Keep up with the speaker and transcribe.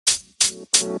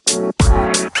Hello,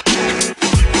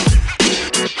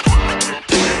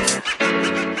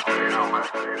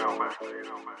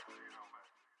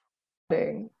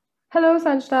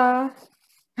 Sanjna.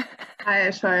 Hi,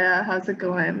 Aishwarya. How's it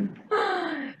going?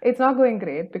 It's not going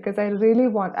great because I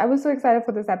was so excited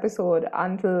for this episode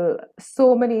until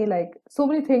so many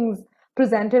things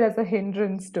presented as a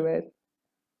hindrance to it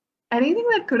Anything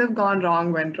that could have gone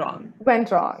wrong went wrong.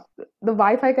 went wrong. The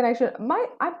Wi-Fi connection,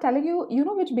 I'm telling you, you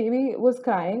know which baby was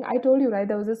crying? I told you, right?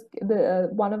 There was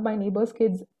one of my neighbor's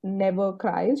kids never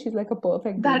cries. She's like a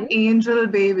perfect That baby. angel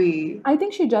baby. I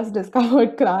think she just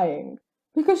discovered crying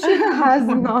because she has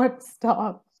not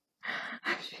stopped.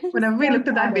 She's Whenever we so looked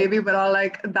at that dramatic. baby, we're all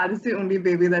like, that is the only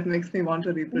baby that makes me want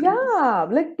to reproduce. Yeah,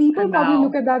 like people And probably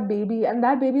look now, at that baby, and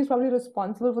that baby is probably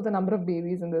responsible for the number of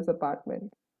babies in this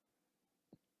apartment.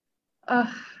 uh,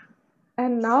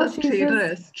 And now she's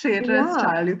just, traitorous yeah,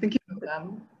 child. You think you know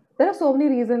them. there are so many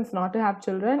reasons not to have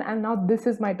children, and now this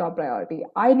is my top priority.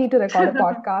 I need to record a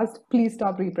podcast. Please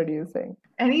stop reproducing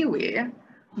Anyway,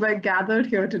 we're gathered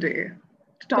here today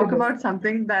to to talk this. about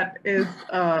something that is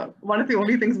one of the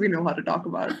only things we know how to talk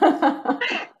about.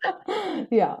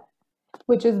 Yeah,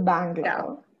 which is Yeah.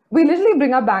 Bangalore. We literally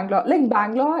bring up Bangalore. Like,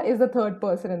 Bangalore is the third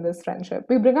person in this friendship.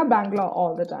 We bring up Bangalore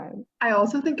all the time. I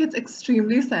also think it's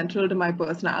extremely central to my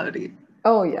personality.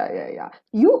 Oh yeah, yeah, yeah.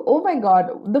 Oh my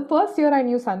God. The first year I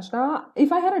knew Sanjna,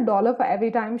 if I had $1 for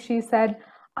every time she said,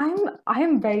 I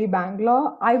am very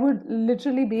Bangalore, I would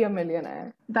literally be a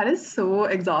millionaire. That is so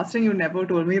exhausting. You never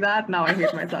told me that. Now I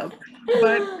hate myself.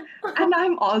 But and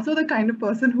I'm also the kind of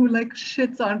person who like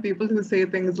shits on people who say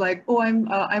things like, "Oh,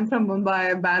 I'm from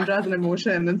Mumbai, Bandra's an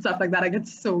emotion," and stuff like that. I get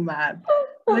so mad.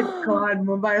 Like, God,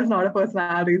 Mumbai is not a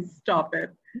personality. Stop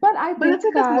it. But I But that's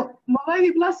think because that, Mumbai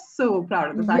people are so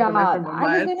proud of the fact that they're yeah, from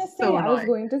Mumbai. It's so I was annoying.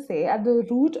 going to say, at the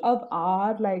root of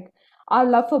our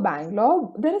love for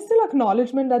Bangalore, there is still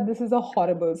acknowledgement that this is a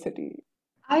horrible city.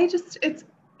 I just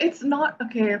it's not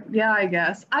okay. Yeah, I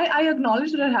guess I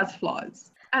acknowledge that it has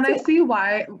flaws, and I See, see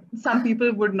why some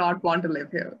people would not want to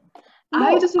live here.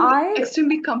 I no, just am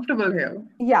extremely comfortable here.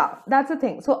 yeah, that's the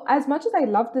thing. So as much as I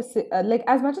love this,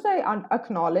 as much as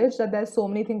acknowledge that there's so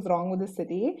many things wrong with the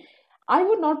city, I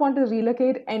would not want to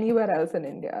relocate anywhere else in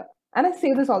India. And I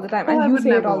say this all the time, Oh, and I you would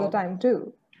say it all the never. time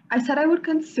too. I said I would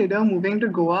consider moving to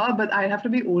Goa, but I'd have to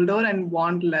be older and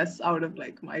want less out of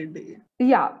like my day.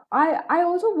 Yeah, I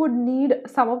also would need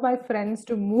some of my friends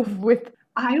to move with.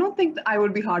 I don't think I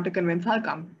would be hard to convince. I'll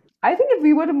come. I think if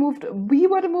we were to move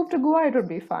to Goa, it would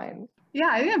be fine. Yeah,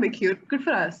 I think that'd be cute. Good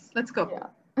for us. Let's go.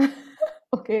 Yeah.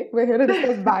 Okay, we're here to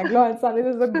discuss Bangalore, and suddenly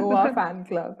there's a Goa fan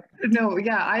club. No,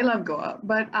 yeah, I love Goa,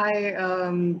 but I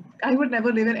would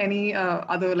never live in any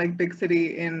other like big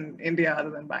city in India other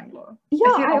than Bangalore. I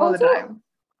Yeah, see it all the time.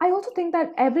 I also think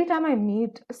that every time I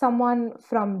meet someone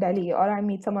from Delhi or I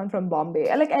meet someone from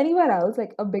Bombay, like anywhere else,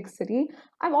 like a big city,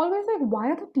 I'm always like, why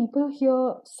are the people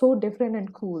here so different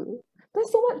and cool? There's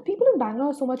so much people in Bangalore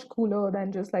are so much cooler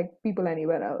than just like people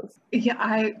anywhere else. Yeah,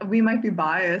 I we might be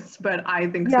biased, but I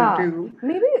think so Yeah, too.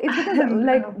 maybe it's because And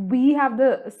like we have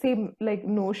the same like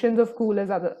notions of cool as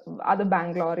other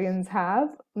Bangaloreans have,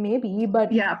 maybe,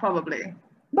 yeah, probably.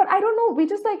 but I don't know. We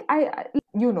just like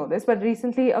you know this, but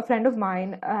recently a friend of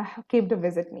mine came to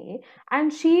visit me,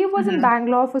 and she was in Hmm.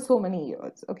 Bangalore for so many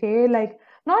years. Okay, like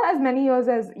not as many years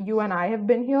as you and I have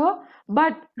been here,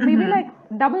 but maybe like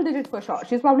Hmm. double digit for sure.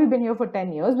 She's probably been here for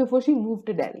 10 years before she moved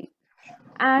to Delhi,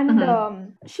 and Hmm.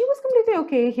 she was completely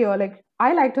okay here. Like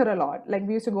I liked her a lot. Like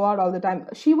we used to go out all the time.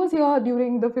 She was here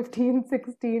during the 15,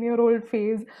 16-year-old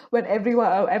phase when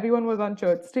everyone was on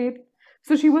Church Street.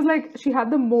 So she was like, she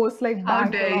had the most like How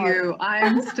dare Bangalore. you?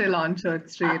 I'm still on Church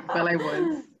Street. Well, I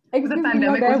was. If the Excuse me, you were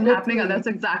pandemic there wasn't with happening, and me. that's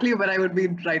exactly where I would be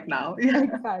right now. Yeah.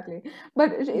 Exactly.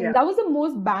 But Yeah. that was the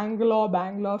most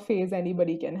Bangalore phase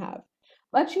anybody can have.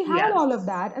 But she had all of Yes.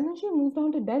 that, and then she moved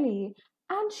on to Delhi,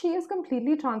 and she is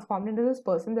completely transformed into this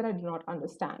person that I do not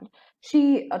understand.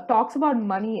 She talks about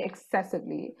money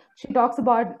excessively. She talks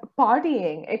about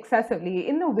partying excessively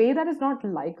in a way that is not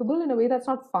likable, in a way that's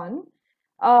not fun.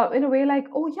 In a way like,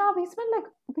 oh yeah, we spend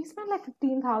like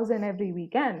 15,000 every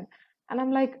weekend. And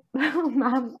I'm like,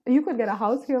 ma'am, you could get a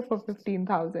house here for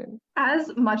 15,000. As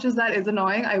much as that is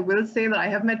annoying, I will say that I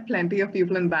have met plenty of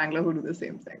people in Bangalore who do the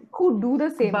same thing. Who do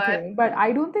the same But thing, but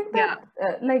I don't think that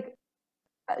yeah,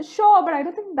 sure, but I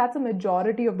don't think that's a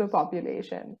majority of the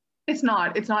population. it's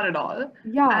not. It's not at all.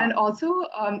 Yeah, And also,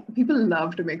 people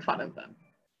love to make fun of them.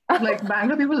 Like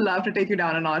Bangalore people love to take you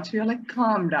down a notch. You're like,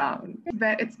 calm down.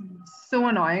 It's so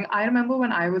annoying. I remember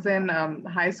when I was in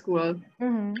high school,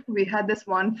 Mm-hmm. we had this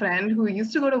one friend who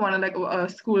used to go to one of like a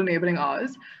school neighboring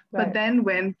ours, but Right. then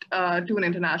went to an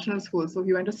international school. So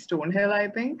he went to Stonehill, I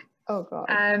think. Oh God.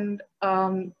 And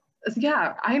so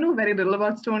yeah, I know very little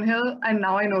about Stonehill, and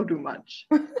now I know too much.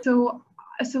 So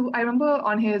so I remember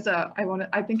on his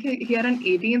I think he had an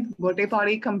 18th birthday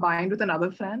party combined with another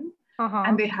friend, and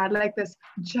Uh-huh. they had like this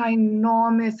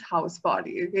ginormous house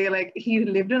party. Okay, like he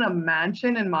lived in a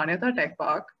mansion in Manyata Tech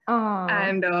Park, Uh,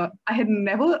 and I have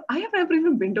never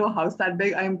even been to a house that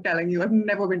big. I'm telling you, I've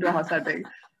never been to a house that big.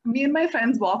 Me and my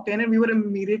friends walked in, and we were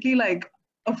immediately like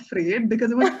afraid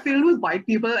because it was filled with white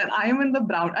people, and I am in the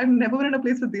brown. I've never been in a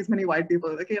place with these many white people.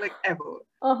 Okay, like ever.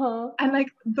 uh-huh. And like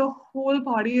the whole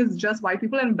party is just white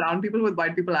people and brown people with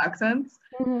white people accents.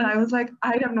 And I Mm-hmm. was like,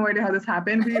 I have no idea how this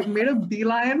happened. We made a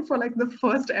beeline for like the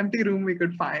first empty room we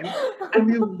could find.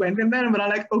 And we went in there and we're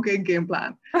all like, okay, game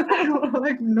plan. And we're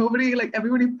like, nobody, like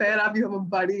everybody pair up, you have a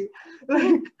buddy.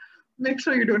 Like, make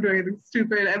sure you don't do anything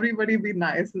stupid. Everybody be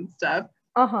nice and stuff.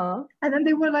 Uh-huh. And then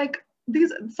they were like,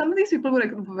 some of these people were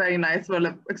like very nice, were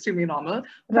like extremely normal,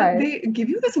 but Right. they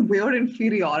give you this weird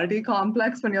inferiority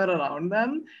complex when you're around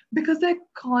them because they're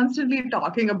constantly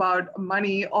talking about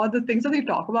money, or the things that they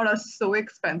talk about are so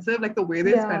expensive, like the way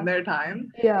they spend Yeah. their time.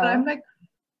 That Yeah. I'm like,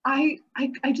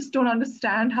 I just don't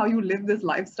understand how you live this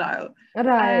lifestyle. Right.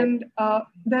 And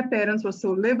their parents were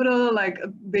so liberal, like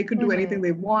they could do anything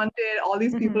Mm-hmm. they wanted. All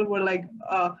these Mm-hmm. people were like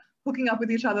hooking up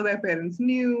with each other. Their parents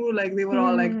knew, like they were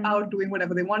all like Mm-hmm. out doing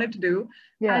whatever they wanted to do.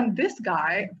 Yeah. And this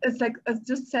guy is like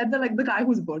just said that like the guy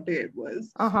whose birthday it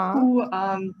was, Uh-huh. who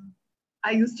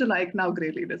I used to like, now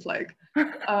greatly dislike,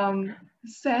 um,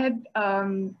 said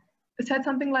said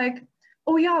something like,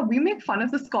 "Oh yeah, we make fun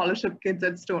of the scholarship kids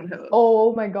at Stonehill."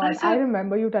 Oh my I God. I said,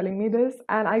 remember you telling me this,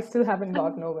 and I still haven't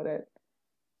gotten and, over it.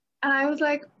 and I was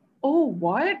like, "Oh,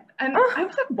 what?" And I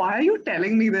was like, "Why are you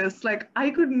telling me this? Like, I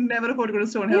could never afford to go to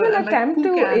In Stonehill, an and like, attempt who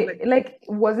to, can? Like, like,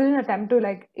 was it an attempt to,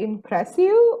 like, impress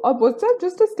you? Or was that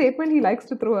just a statement he likes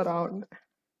to throw around?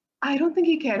 I don't think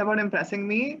he cared about impressing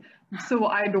me, so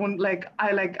I don't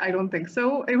think so.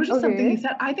 It was just something he Okay.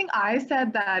 said. I think I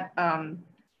said that.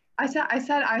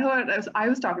 I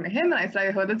was talking to him, and I said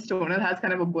I heard that Stoner has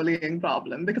kind of a bullying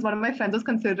problem because one of my friends was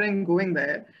considering going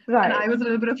there, and I Right. was a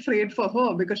little bit afraid for her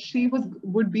because she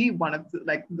would be one of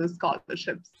the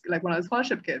scholarships, like one of the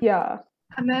scholarship kids. Yeah.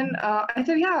 And then I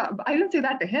said, yeah, but I didn't say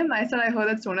that to him. I said, I heard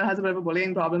that Stoner has a bit of a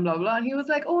bullying problem, blah, blah. And he was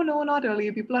like, oh, no, not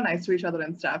really. People are nice to each other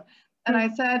and stuff. And I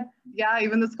Hmm. said, yeah,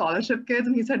 even the scholarship kids.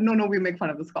 And he said, no, no, we make fun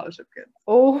of the scholarship kids.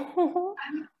 Oh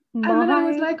And, and then I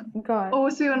was my like, God. oh,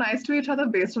 so you're nice to each other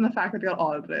based on the fact that you're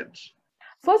all rich.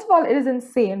 First of all, it is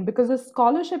insane because the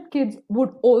scholarship kids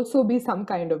would also be some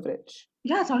kind of rich.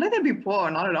 Yeah, it's not like they'd be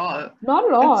poor, not at all. Not at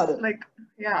It's all. like,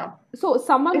 yeah, So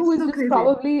someone who it's is so just crazy.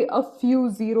 probably a few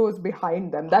zeros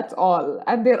behind them, that's all.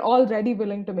 And they're already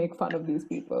willing to make fun of these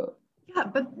people. Yeah,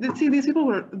 but see, these people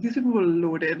were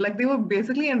loaded. Like they were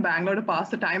basically in Bangalore to pass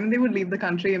the time, and they would leave the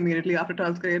country immediately after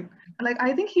 12th grade. And like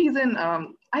I think he's in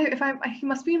he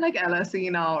must be in like LSE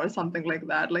now or something like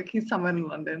that. Like he's somewhere in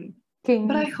London.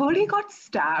 But I Kings. heard he got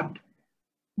stabbed.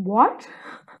 What?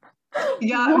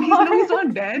 Yeah, he's What?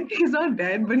 not dead. He's not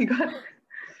dead, but he got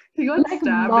Like stabbed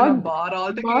in a mugged, bar mugged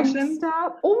altercation.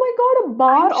 stab. Oh my God, a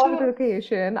bar I'm sure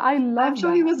altercation. I I'm love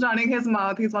sure he that. was running his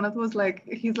mouth. He's one of those like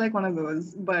he's like one of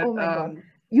those. Oh But my God.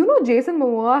 You know, Jason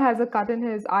Momoa has a cut in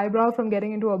his eyebrow from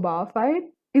getting into a bar fight.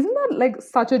 Isn't that like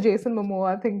such a Jason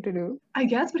Momoa thing to do? I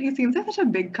guess, but he seems like such a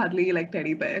big cuddly like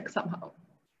teddy bear somehow.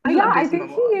 I Yeah, love I Jason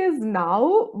think he Momoa. is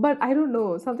now, but I don't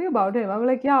know. Something about him. I'm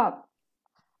like, yeah,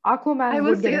 I Aquaman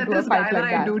will would get say that into a fight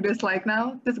like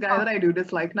that. this guy Uh, that I do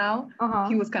dislike now, he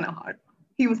uh-huh. was kind of hot.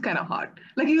 He was kind of hot.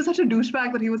 Like he was such a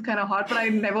douchebag that he was kind of hot, but I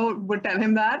never would tell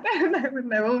him that, and I would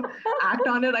never act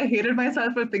on it. I hated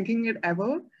myself for thinking it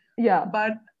ever. Yeah.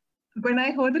 But when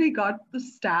I heard that he got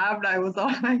stabbed, I was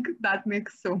all like, that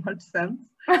makes so much sense.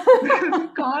 Because he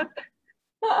got,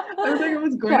 I was like, it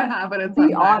was going to Yeah. happen at Be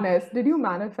some time. honest. Did you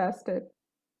manifest it?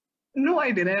 No,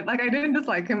 I didn't. Like, I didn't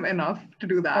dislike him enough to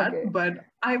do that. Okay. But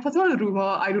first of all, the rumor,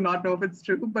 I do not know if it's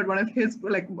true, but one of his,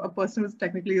 like, a person who's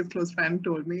technically his close friend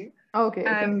told me. Okay, okay,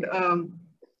 And, okay. um,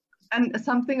 and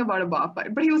something about a bar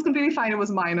fight. But he was completely fine. It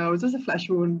was minor. It was just a flesh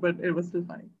wound, but it was still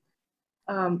fine.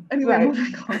 Anyway, Right.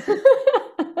 moving on.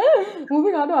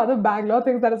 Moving on to other Bangalore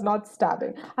things that is not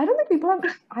stabbing. I don't think people have.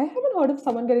 I haven't heard of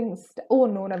someone getting. Oh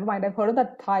no, never mind. I've heard of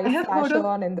that I Thai have heard slasher of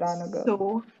on Indranagar.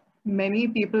 so many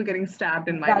people getting stabbed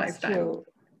in my That's lifetime. true.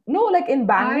 No, like in I,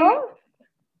 Bangalore?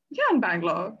 yeah, in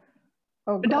Bangalore.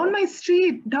 Oh Down God. my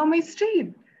street, down my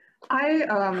street.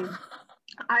 I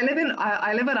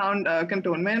I live around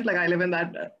Cantonment. Like I live in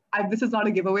that. This is not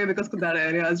a giveaway because that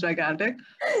area is gigantic.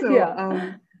 So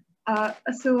Yeah.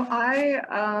 so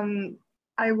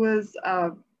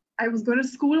I was going to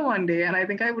school one day, and I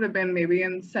think I would have been maybe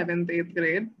in seventh, eighth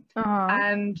grade. Uh-huh.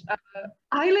 And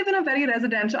I live in a very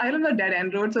residential. I live in a dead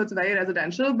end road, so it's very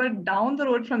residential. But down the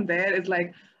road from there is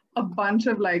like a bunch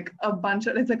of.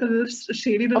 It's like a little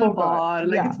shady little Oh God. bar.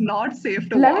 Like Yeah. it's not safe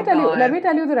to walk Let on. me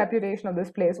tell you the reputation of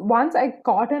this place. Once I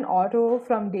caught an auto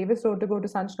from Davis Road to go to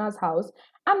Sanjna's house,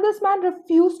 and this man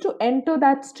refused to enter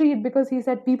that street because he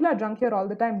said people are drunk here all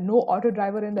the time. No auto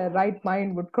driver in their right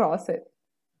mind would cross it.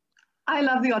 I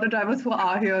love the auto drivers who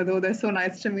are here though. They're so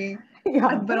nice to me.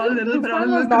 Yeah. This We're all a man was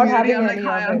little not community. having I'm like, any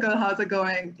hi of it. uncle, how's it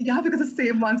going? Yeah, because the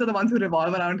same ones are the ones who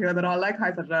revolve around here. They're all like,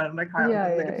 hi Sajra. I'm like, hi Yeah,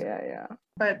 uncle. Like yeah, it's yeah, yeah.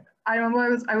 but I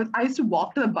remember I used to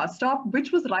walk to the bus stop,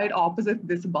 which was right opposite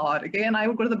this bar. Okay. And I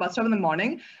would go to the bus stop in the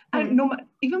morning. And Hmm. no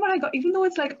even though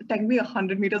it's like technically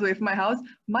 100 meters away from my house,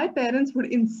 my parents would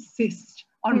insist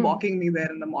on Hmm. walking me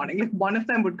there in the morning. Like one of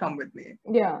them would come with me,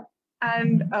 Yeah.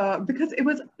 and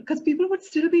because people would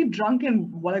still be drunk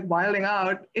and like wilding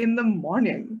out in the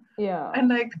morning, Yeah. and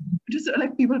like just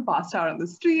like people passed out on the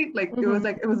street. Mm-hmm.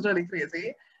 It was really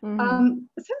crazy. Mm-hmm.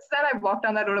 Since then I've walked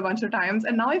down that road a bunch of times,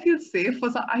 and now I feel safe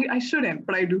for some. I shouldn't,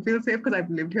 but I do feel safe because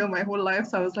I've lived here my whole life.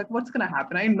 So I was like, what's gonna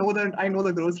happen? I know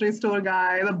the grocery store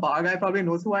guy, the bar guy probably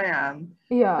knows who I am.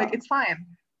 Like Yeah. it's fine.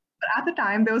 But at the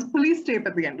time, there was police tape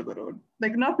at the end of the road.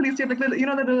 Like not police tape, like you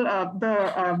know the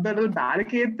little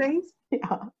barricade things.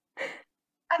 Yeah.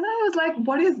 And then I was like,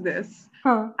 what is this?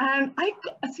 Huh. And I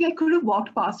could have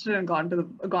walked past it and gone to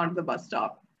the bus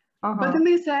stop. But Uh-huh. then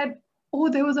they said, oh,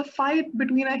 there was a fight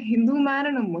between a Hindu man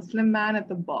and a Muslim man at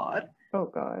the bar. Oh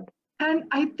God. And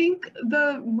I think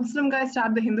the Muslim guy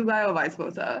stabbed the Hindu guy or vice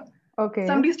versa. Okay.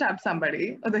 Somebody stabbed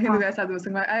somebody, or the Hindu Huh. guy stabbed the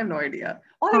Muslim guy. I have no idea.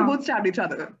 Or they Huh. both stabbed each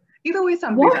other. Either way,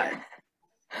 somebody What? died.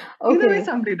 Either way, Okay.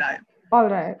 somebody died. All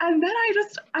right. And then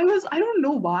I don't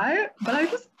know why, but I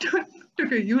just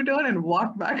took a U-turn and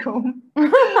walked back home.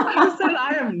 I said,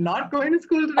 I am not going to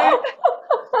school today.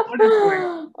 What is going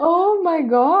on? Oh my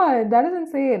God, that is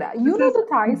insane. You This know is the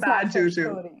Thai bad slasher juju.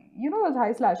 story. You know the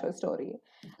Thai slasher story.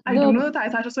 I do The know the Thai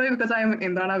Sasha story because I am an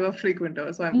Indranagar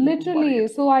frequenter, so I'm literally,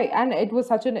 worried. so I and it was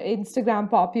such an Instagram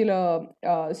popular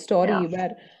Yeah. story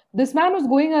where this man was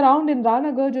going around in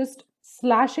Ranagar just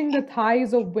slashing the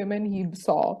thighs of women he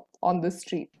saw on the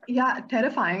street. Yeah,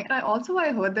 terrifying. And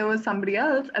I heard there was somebody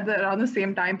else around the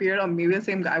same time period, or maybe the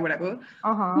same guy, whatever, who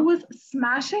Uh-huh. was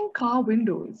smashing car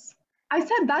windows. I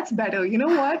said that's better. You know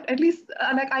what? At least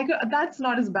that's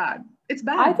not as bad. It's I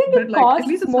bad, think but it like at least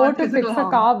costs it's more not to physical fix a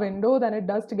harm. car window than it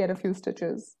does to get a few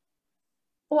stitches.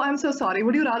 Oh, I'm so sorry.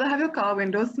 Would you rather have your car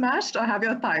windows smashed or have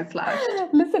your thigh slashed?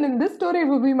 Listen, in this story, it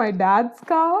will be my dad's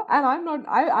car, and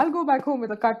I'll go back home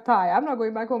with a cut thigh. I'm not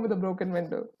going back home with a broken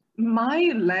window.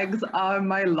 My legs are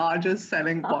my largest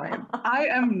selling point. I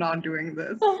am not doing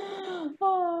this.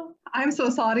 I'm so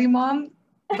sorry, mom,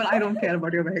 but I don't care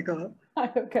about your vehicle. I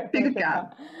don't care Take a about your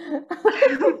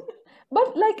cab. car.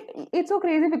 But like, it's so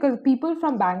crazy because people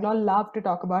from Bangalore love to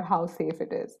talk about how safe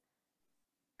it is.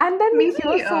 And then we hear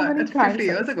Maybe so many crime 50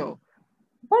 years stories. ago,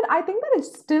 But I think that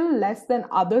it's still less than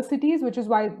other cities, which is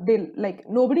why they like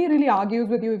nobody really argues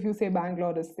with you if you say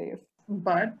Bangalore is safe.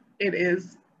 but it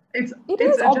is. It It's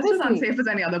is just as obviously. unsafe as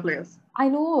any other place. I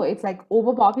know it's like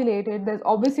overpopulated. There's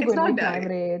obviously It's going to be not crime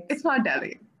Delhi. rates. It's not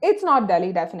Delhi. It's not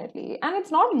Delhi, definitely. And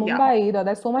it's not Yeah. Mumbai either.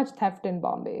 There's so much theft in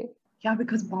Bombay. Yeah,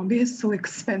 because Bombay is so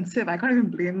expensive. I can't even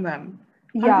blame them.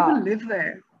 How do people Yeah, live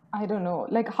there? I don't know.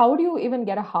 Like, how do you even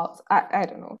get a house? I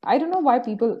don't know. I don't know why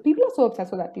people are so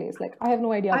obsessed with that place. Like, I have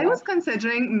no idea I why. was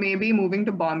considering maybe moving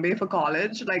to Bombay for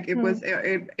college. Like Hmm.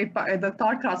 the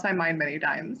thought crossed my mind many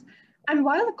times. And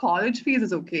while the college fees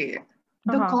is okay,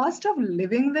 the Uh-huh. cost of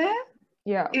living there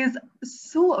Yeah. is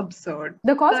so absurd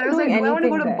The that cost I of was doing like, do I want to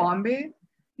go anything to there. Bombay?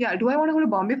 Yeah, do I want to go to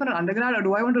Bombay for an undergrad or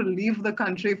do I want to leave the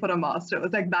country for a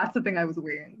master's? Like that's the thing I was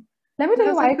weighing. Let me And tell I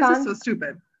you was why I like, this is can't. so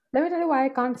stupid. Let me tell you why I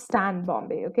can't stand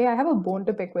Bombay. Okay, I have a bone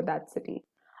to pick with that city.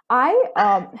 I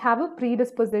have a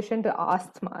predisposition to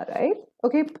asthma, right?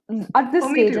 Okay, Oh,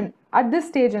 me too. at this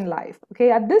stage in life. Okay,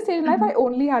 at this stage in life, Hmm. I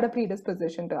only had a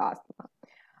predisposition to asthma.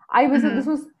 I visited, this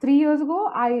Hmm. was 3 years ago.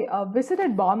 I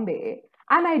visited Bombay,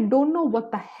 and I don't know what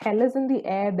the hell is in the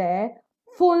air there.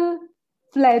 Full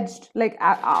fledged like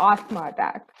asthma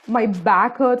attack. My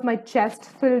back hurt, my chest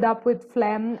filled up with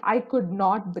phlegm. I could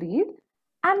not breathe.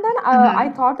 And then I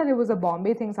Hmm. thought that it was a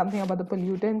Bombay thing, something about the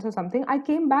pollutants or something. I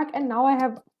came back and now I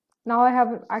have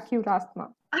acute asthma.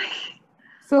 I,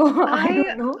 So I don't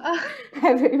I, know uh, if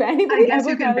I anybody guess ever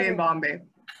you can tells blame me. Bombay.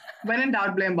 When in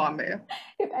doubt, blame Bombay.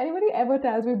 If anybody ever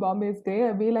tells me Bombay is great,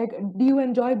 I'll be like, do you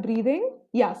enjoy breathing?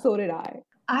 Yeah, so did I.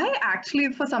 I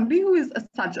actually, for somebody who is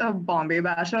such a Bombay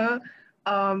basher,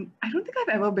 I don't think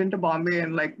I've ever been to Bombay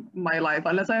in like my life,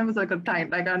 unless I was like a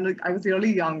time, I was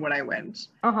really young when I went.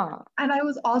 Uh-huh. And I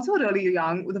was also really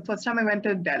young the first time I went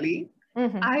to Delhi.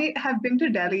 Mm-hmm. I have been to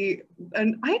Delhi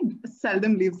and I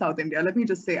seldom leave South India. Let me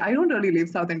just say, I don't really leave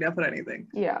South India for anything.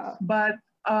 Yeah. But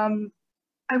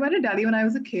I went to Delhi when I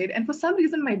was a kid, and for some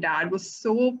reason, my dad was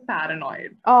so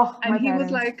paranoid. Oh, And my he was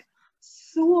parents. like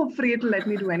so afraid to let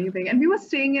me do anything. And we were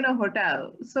staying in a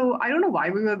hotel. So I don't know why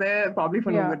we were there, probably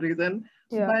for no Yeah. good reason.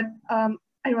 Yeah. But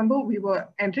I remember we were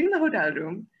entering the hotel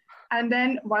room. And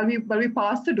then while we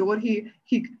passed the door, he's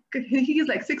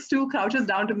like 6'2", crouches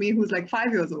down to me, who's like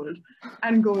 5 years old,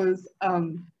 and goes,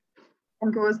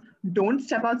 "Don't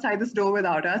step outside this door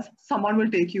without us. Someone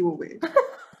will take you away."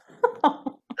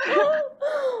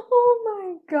 Oh my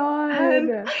And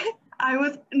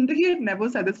God. he had never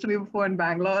said this to me before in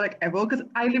Bangalore, like ever, because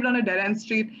I lived on a dead end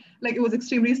street. Like it was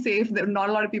extremely safe. Not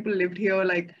a lot of people lived here.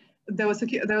 Like there was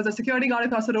a security guard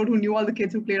across the road who knew all the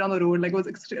kids who played on the road. Like it was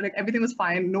like everything was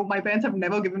fine. No, my parents have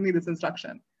never given me this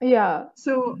instruction. Yeah.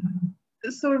 So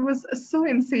it was so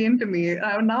insane to me.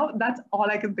 Now that's all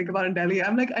I can think about in Delhi.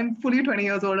 I'm fully 20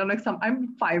 years old. I'm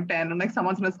 5'10". I'm like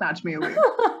someone's gonna snatch me away.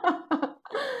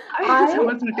 I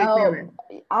Someone's gonna take me away.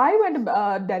 I went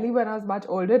to Delhi when I was much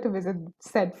older to visit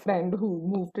said friend who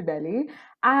moved to Delhi,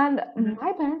 and Mhm.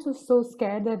 my parents were so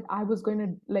scared that I was going to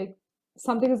like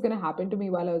something is going to happen to me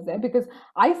while I was there because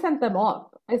I sent them off.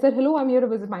 I said, "Hello, I'm here to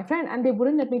visit my friend," and they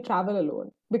wouldn't let me travel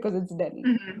alone because it's Delhi.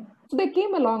 Mhm. So they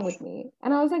came along with me,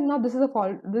 and I was like, "No, this is a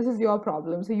fault. This is your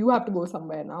problem. So you have to go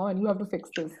somewhere now, and you have to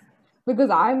fix this because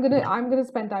I'm gonna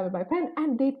spend time with my friend."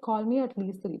 And they'd call me at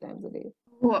least 3 times a day.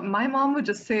 Well, my mom would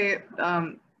just say,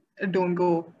 "Don't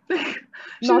go."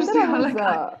 She Not would that say, I was, like,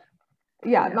 yeah,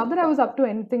 yeah, not that I was up to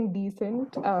anything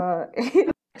decent.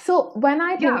 So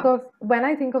yeah, when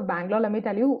I think of Bangalore, let me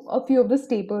tell you a few of the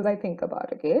staples I think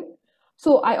about. Okay,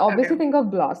 so I okay. obviously think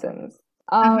of Blossoms.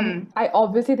 Mm-hmm. I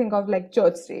obviously think of like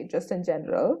Church Street just in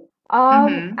general.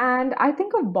 Mm-hmm. And I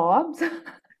think of Bob's.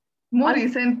 More Unf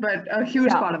recent, but a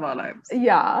huge Yeah, part of our lives.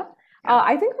 yeah. Yeah,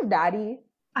 I think of Daddy,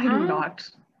 I do and not.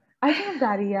 I think of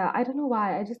Daddy. Yeah, I don't know why.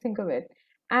 I just think of it.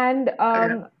 And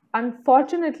Okay.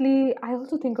 unfortunately, I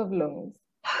also think of Lungs.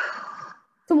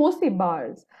 So mostly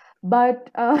bars, but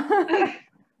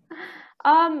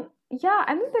yeah,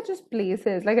 I think they're just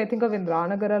places. Like I think of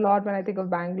Indranagar a lot when I think of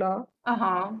Bangalore.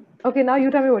 Uh-huh. Okay, now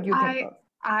you tell me what you think I of.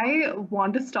 I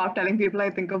want to stop telling people I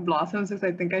think of blossoms because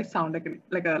I think I sound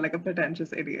like a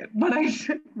pretentious idiot. But I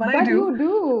But do you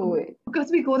do.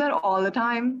 because we go there all the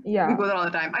time. We Yeah, go there all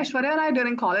the time. Aishwarya and I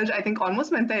during college, I think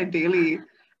almost went there daily.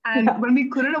 And yeah. when we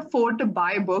couldn't afford to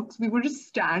buy books, we would just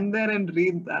stand there and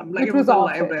read them like Which it was was a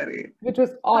often. library. Which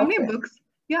was How many often. books?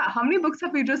 Yeah, how many books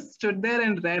have we just stood there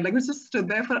and read? Like we just stood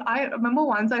there for. I remember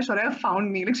once Aishwarya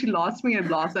found me, like she lost me at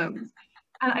Blossoms,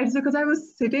 and it's because I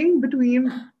was sitting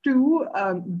between two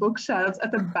bookshelves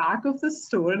at the back of the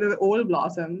store, the old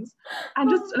Blossoms, and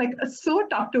just like so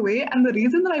tucked away. And the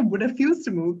reason that I would refuse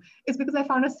to move is because I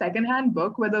found a secondhand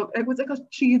book where it was like a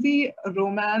cheesy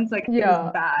romance, like it was Yeah,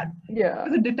 bad. It yeah,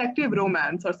 was a detective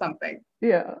romance or something.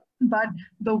 yeah. But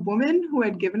the woman who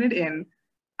had given it in,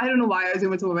 I don't know why I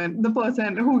assume it's a woman, the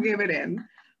person who gave it in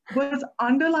was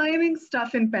underlining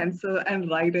stuff in pencil and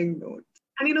writing notes.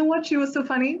 And you know what? She was so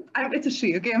funny. It's a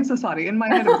she, okay? I'm so sorry. In my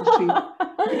head, it was a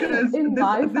she because In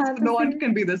my this no one fantasy,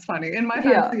 can be this funny. In my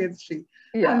yeah, fantasy, it's she.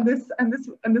 yeah,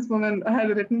 And this woman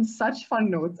had written such fun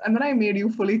notes. And then I made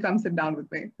you fully come sit down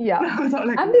with me. yeah. And I was all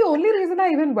like, And the only reason I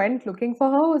even went looking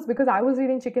for her was because I was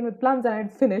reading Chicken with Plums and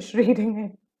I'd finished reading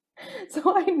it. So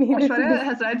I needed to Aishwarya be,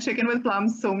 has read Chicken with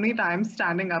Plums so many times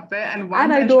standing up there. And and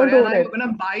once I don't Aishwarya and own I were it. going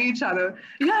to buy each other.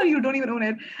 Yeah, you don't even own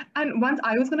it. And once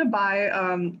I was going to buy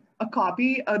a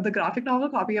copy, the graphic novel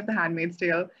copy of The Handmaid's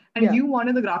Tale. And Yeah. you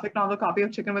wanted the graphic novel copy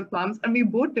of Chicken with Plums. And we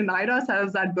both denied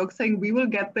ourselves that book, saying we will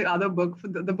get the other book, for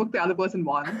the book the other person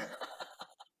wants.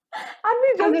 And we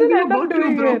And just then didn't we were end up both too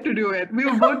doing broke it. to do it. We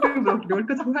were both too broke to do it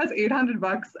because who has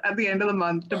 $800 at the end of the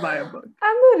month to buy a book?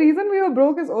 And the reason we were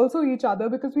broke is also each other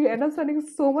because we end up spending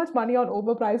so much money on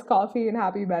overpriced coffee in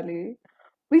Happy Valley.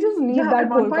 We just need Yeah, at that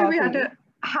one cold point we had coffee. to.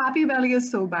 Happy Valley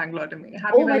is so Bangalore to me.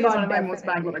 Happy Oh my Valley is one God, of my most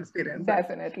Bangalore definitely. experiences.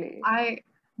 Definitely. I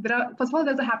there are first of all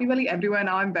there's a Happy Valley everywhere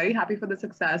now. I'm very happy for the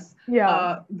success.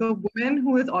 Yeah. The woman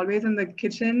who is always in the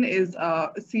kitchen is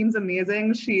seems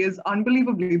amazing. She is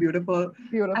unbelievably beautiful, and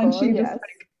Beautiful. she just Yes.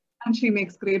 like and she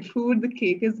makes great food. The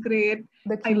cake is great.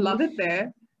 The I love it quiche.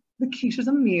 there. The quiche is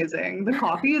amazing. The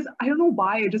coffee is I don't know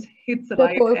why it just hits The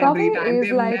right cold coffee every time. is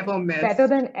They've like never better missed.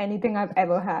 than anything I've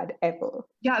ever had, ever.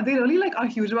 Yeah, they really like are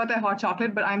huge about their hot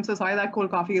chocolate, but I'm so sorry that cold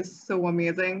coffee is so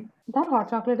amazing. That hot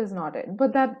chocolate is not it,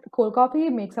 but that cold coffee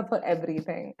makes up for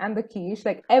everything, and the quiche,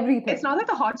 like It's everything. not that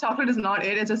the hot chocolate is not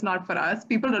it, it's just not for us.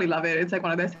 People really love it. It's like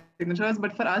one of their signatures,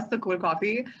 but for us, the cold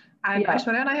coffee. And Yeah.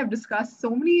 Aishwarya and I have discussed so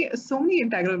many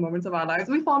integral moments of our lives.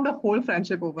 We formed a whole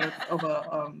friendship over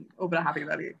a Happy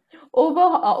Valley.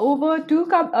 Over two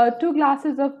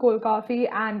glasses of cold coffee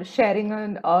and sharing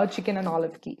an chicken and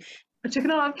olive quiche. A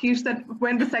chicken and olive quiche that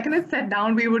when the second it's set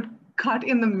down, we would cut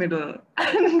in the middle.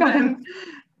 And then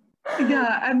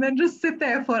yeah, and then just sit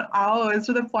there for hours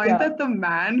to the point Yeah. that the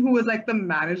man who was like the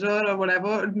manager or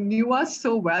whatever knew us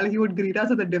so well, he would greet us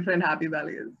with a different Happy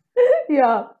Valleys.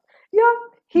 Yeah. Yeah.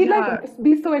 He'd like Yeah,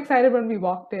 be so excited when we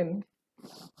walked in.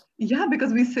 yeah,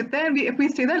 because we sit there and if we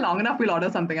stay there long enough, we'll order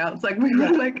something else. Like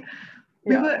Yeah.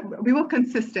 we Yeah. were we were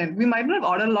consistent. We might not have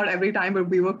ordered a lot every time, but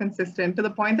we were consistent to the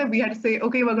point that we had to say,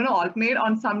 okay, we're gonna alternate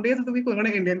on some days of the week, we're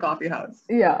going to Indian coffee house.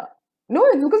 Yeah. No,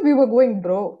 it's because we were going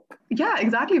broke. Yeah,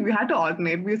 exactly. We had to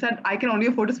alternate. We said, I can only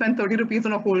afford to spend 30 rupees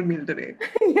on a whole meal today.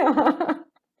 Yeah.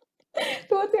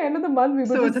 Towards the end of the month, we were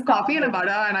So it's just a coffee and a starving.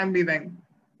 vada, and I'm leaving.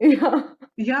 Yeah.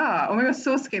 Yeah. Oh my God,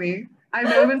 so skinny. I've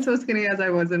never been so skinny as I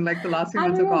was in like the last few And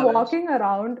months we of were college. walking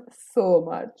around so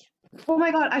much. Oh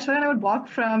my God, Aishwarya and I would walk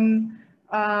from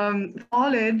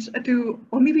college to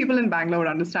only people in Bangalore would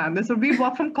understand this. So we'd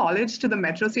walk from college to the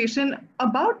metro station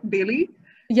about daily,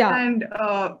 Yeah. and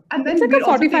It's then like we'd a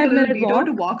also take a little 45-minute detour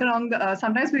to walk. walk along the.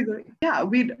 Sometimes we go, yeah,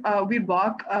 we'd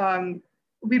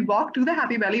walk to the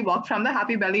Happy Valley, walk from the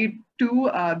Happy Valley to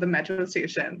the metro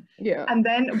station, Yeah. and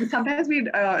then sometimes we'd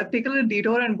take a little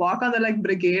detour and walk on the like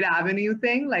Brigade Avenue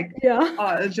thing, like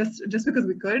Yeah. just because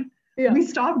we could. Yeah. We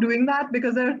stopped doing that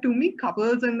because there are too many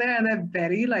couples in there and they're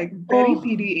very Oh,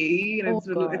 PDA and oh it's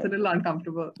a God. little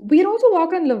uncomfortable. We'd also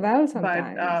walk on Lavelle But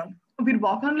sometimes. we'd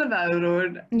walk on Lavelle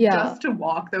Road Yeah. just to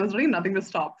walk. There was really nothing to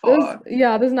stop for.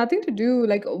 There's nothing to do.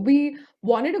 Like we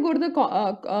wanted to go to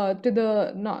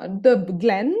the no, the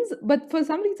Glens, but for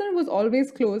some reason it was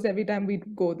always closed every time we'd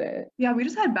go there. Yeah, we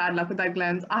just had bad luck with that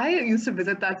Glens. I used to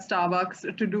visit that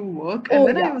Starbucks to do work, and Oh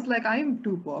then I yeah. was like, I am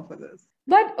too poor for this.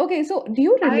 But okay, so do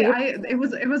you relate? It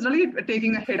was really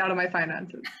taking a hit out of my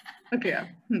finances. Okay, yeah.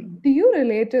 Do you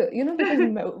relate to,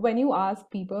 because when you ask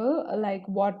people like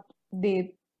what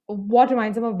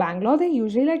reminds them of Bangalore, they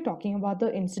usually like talking about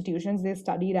the institutions they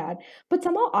studied at. But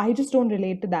somehow I just don't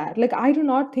relate to that. Like I do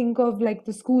not think of like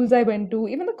the schools I went to,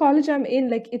 even the college I'm in,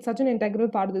 like it's such an integral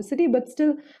part of the city, but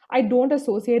still I don't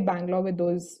associate Bangalore with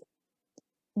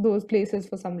those places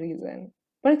for some reason.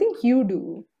 But I think you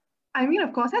do. I mean,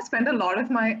 of course, I spent a lot of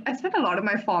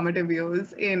my formative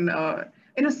years in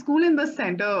a school in the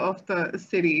center of the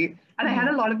city, and I had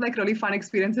Hmm. a lot of like really fun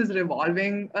experiences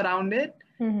revolving around it.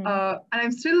 Hmm. And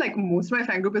I'm still like most of my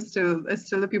friend group is still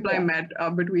the people I Yeah.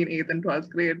 met between 8th and 12th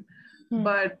grade, Hmm.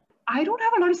 but I don't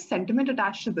have a lot of sentiment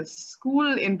attached to the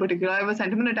school in particular. I have a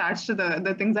sentiment attached to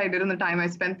the things I did in the time I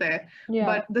spent there. Yeah.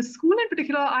 But the school in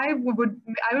particular, I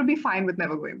would be fine with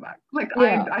never going back. Like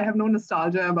Yeah. I have no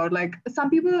nostalgia about like some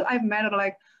people I've met are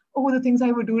like, oh, the things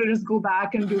I would do to just go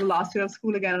back and do the last year of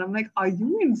school again. And I'm like, are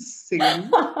you insane?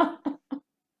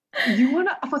 You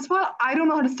wanna first of all, I don't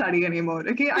know how to study anymore.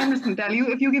 Okay, I'm just gonna tell you,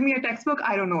 if you give me a textbook,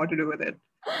 I don't know what to do with it.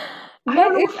 I But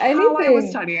don't know how I was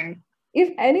studying.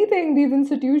 if anything, these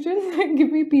institutions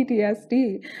give me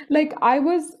PTSD. Like I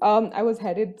was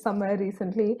headed somewhere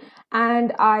recently,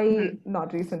 and I Hmm.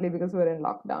 not recently because we're in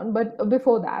lockdown, but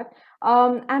before that,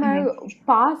 and I Hmm.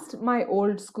 passed my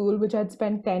old school, which I'd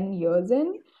spent 10 years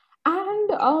in,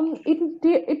 and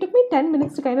it took me 10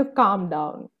 minutes to kind of calm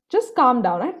down. Just calm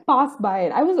down. I passed by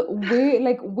it. I was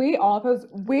way off. I was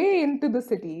way into the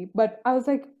city, but I was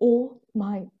like, oh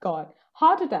my God,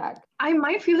 heart attack. I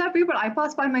might feel that way, but I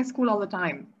pass by my school all the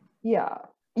time. Yeah.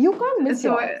 You can't miss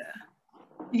So yours.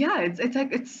 yeah, it's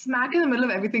like it's smack in the middle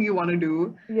of everything you want to do.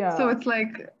 So Yeah. it's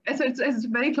like it's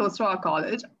very close to our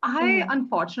college. I Hmm.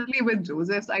 unfortunately with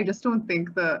Joseph's, I just don't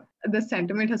think the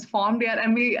sentiment has formed yet,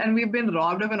 and we've been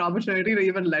robbed of an opportunity to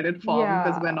even let it form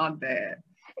because we're Yeah. not there.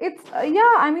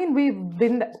 Yeah, I mean,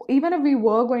 even if we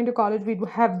were going to college, we'd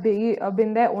have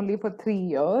been there only for 3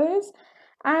 years.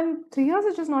 And 3 years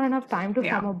is just not enough time to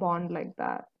form Yeah. a bond like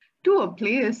that. To a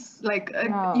place like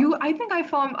Yeah. you, I think I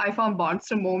form bonds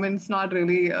to moments, not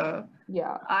really.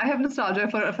 Yeah. I have nostalgia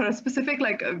for a specific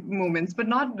like moments, but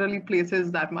not really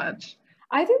places that much.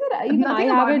 I think that even I Nothing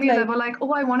have about it me is like, ever like,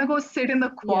 oh, I want to go sit in the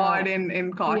yeah. quad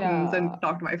in Cottons Yeah. and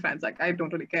talk to my friends. Like, I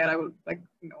don't really care. I will like,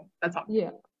 that's all.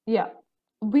 Yeah. Yeah.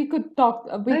 We But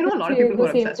I know could a lot of say people who the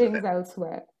are same obsessed with things it.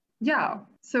 elsewhere. Yeah.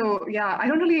 So yeah, I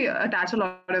don't really attach a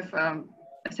lot of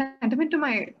sentiment to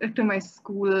my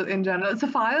school in general. So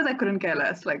far as I couldn't care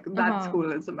less. Like that Uh-huh.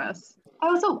 school is a mess.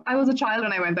 Also, I was a child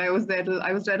when I went there. I was there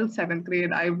till seventh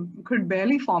grade. I could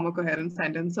barely form a coherent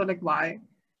sentence. So like, why?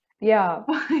 Yeah.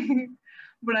 Why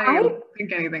would I I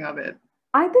think anything of it?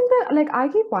 I think that like I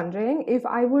keep wondering if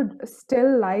I would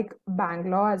still like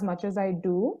Bangalore as much as I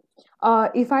do,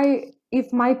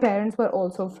 if my parents were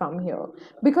also from here.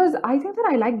 Because I think that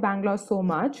I like Bangalore so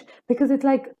much because it's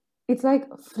like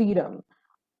freedom.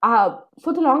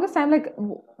 For the longest time, like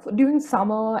during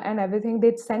summer and everything,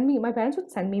 my parents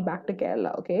would send me back to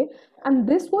Kerala, okay? And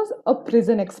this was a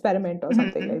prison experiment or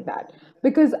something Mhm. like that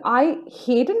because I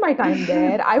hated my time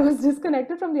there. I was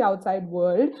disconnected from the outside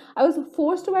world. I was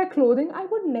forced to wear clothing I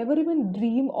would never even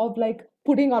dream of like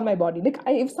putting on my body. Like,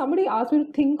 if somebody asked me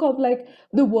to think of like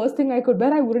the worst thing I could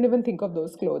wear, I wouldn't even think of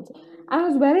those clothes. I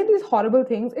was wearing these horrible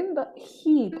things in the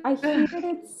heat. I hated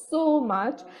it so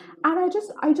much, and I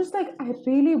just like I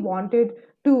really wanted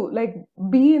to like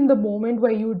be in the moment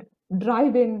where you'd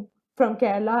drive in from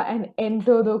Kerala and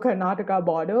enter the Karnataka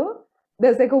border.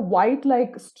 There's like a white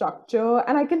like structure,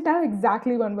 and I can tell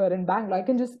exactly when we're in Bangalore. I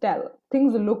can just tell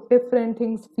things look different,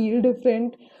 things feel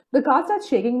different. The car starts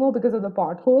shaking more because of the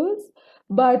potholes,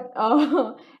 but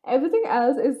everything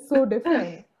else is so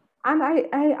different. And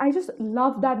I just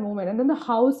love that moment. And then the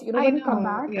house, I when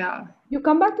know, yeah. you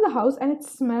come back to the house and it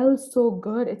smells so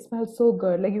good. It smells so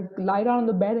good. Like you lie down on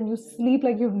the bed and you sleep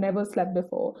like you've never slept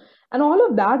before. And all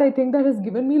of that, I think that has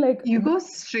given me like, You go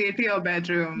straight to your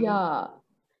bedroom. yeah,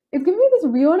 it's given me this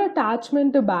weird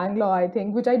attachment to Bangalore, I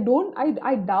think, which I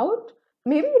doubt.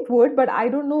 Maybe it would, but I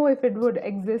don't know if it would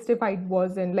exist if I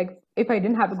wasn't, like, if I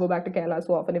didn't have to go back to Kerala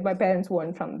so often, if my parents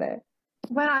weren't from there.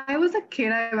 When I was a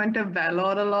kid, I went to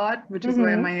Vellore a lot, which is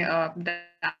where Mm-hmm. my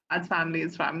dad's family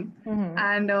is from. Mm-hmm.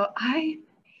 And I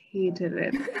hated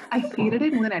it. I hated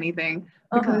it more than anything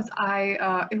Uh-huh. because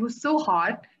it was so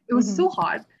hot. It was Mm-hmm. so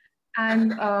hot.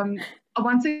 And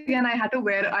once again, I had to,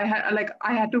 like,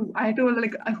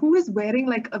 who is wearing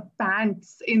like a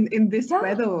pants in this Yeah.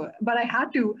 weather? But I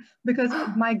had to because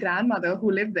my grandmother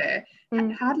who lived there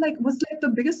Mm. was like the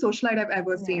biggest socialite I've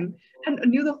ever Yeah. seen and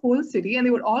knew the whole city, and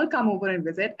they would all come over and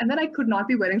visit, and then I could not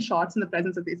be wearing shorts in the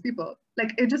presence of these people.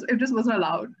 Like it just wasn't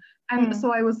allowed. And Mm.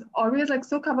 so I was always like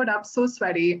so covered up, so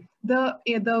sweaty. The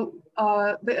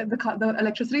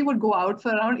electricity would go out for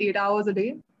around 8 hours a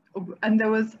day, and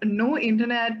there was no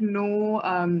internet, no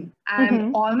and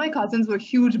Mm-hmm. all my cousins were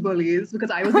huge bullies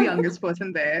because I was the youngest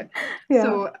person there. Yeah.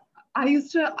 So I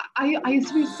used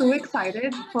to be so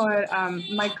excited for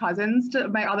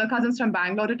my other cousins from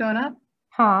Bangalore to turn up.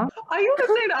 Huh? Are you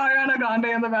listening to Ariana Grande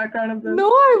in the background of this? No,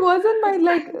 I wasn't. My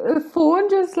like phone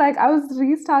just like I was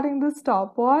restarting the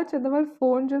stopwatch and then my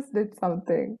phone just did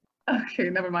something. Okay,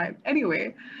 never mind.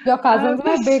 Anyway, Your cousins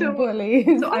were big so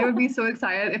bullies. I would be so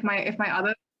excited if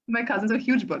my cousins are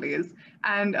huge bullies,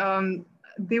 and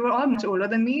they were all much older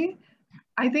than me.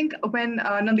 I think when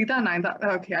Nandita and Nayantara,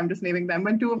 okay, I'm just naming them.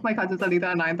 When two of my cousins,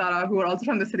 Nandita and Nayantara, who are also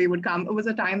from the city, would come, it was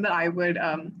a time that I would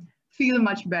feel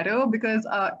much better because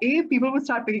people would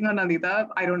start picking on Nandita.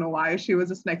 I don't know why. She was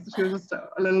just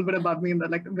a little bit above me in the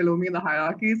like below me in the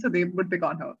hierarchy, so they would pick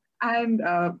on her. And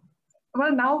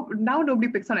well, now nobody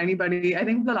picks on anybody. I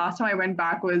think the last time I went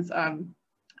back was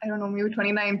I don't know, maybe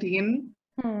 2019,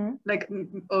 Hmm. like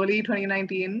early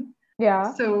 2019.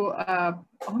 Yeah. So,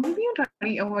 or maybe in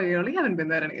 20, oh, I really haven't been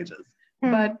there in ages.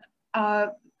 Hmm. But uh,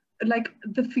 like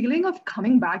the feeling of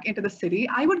coming back into the city,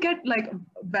 I would get like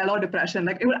Bella depression.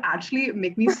 Like it would actually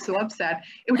make me so upset.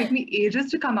 It would take me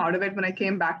ages to come out of it when I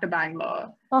came back to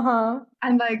Bangalore. Uh-huh.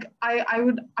 And like I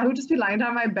would just be lying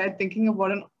down my bed thinking of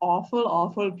what an awful,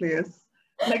 awful place.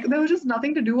 Like there was just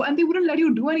nothing to do, and they wouldn't let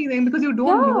you do anything because you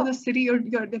don't know Yeah. the city or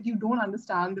like you don't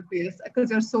understand the place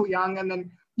because you're so young, and then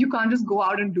you can't just go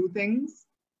out and do things.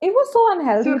 It was so So you're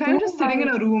unhealthy kind too. of just sitting in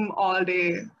My a room all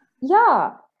day.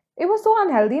 Yeah, it was so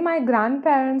unhealthy. My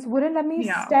grandparents wouldn't let me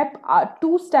Yeah, step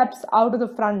 2 steps out of the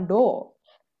front door.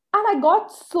 And I got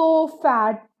so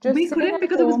fat just we sitting couldn't at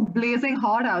because it was home. blazing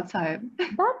hot outside.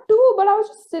 That too, but I was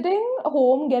just sitting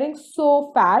home getting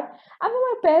so fat. And then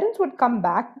my parents would come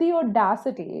back, the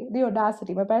audacity.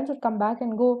 My parents would come back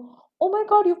and go, "Oh my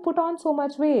God, you've put on so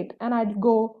much weight." And I'd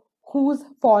go, "Whose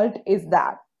fault is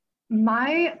that?"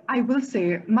 I will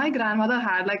say, my grandmother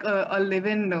had like a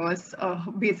live-in nurse,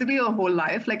 basically her whole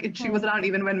life. Like she was Hmm. around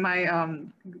even when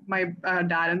my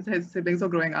dad and his siblings were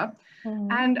growing up. Hmm.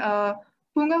 And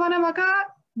Pungavana Maka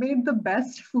made the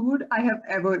best food I have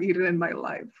ever eaten in my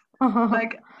life.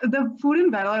 Like the food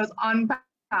in Bella was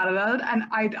unparalleled, and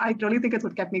I really think it's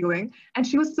what kept me going. And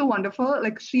she was so wonderful.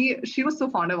 Like she was so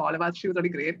fond of all of us. She was really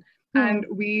great. Hmm. And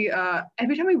we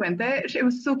every time we went there, it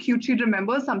was so cute. She'd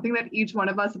remember something that each one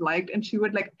of us liked, and she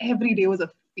would like every day was a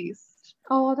feast.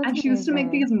 Oh, that's And she used to make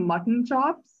amazing. these mutton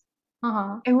chops.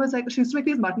 Uh-huh. It was like she used to make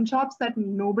these mutton chops that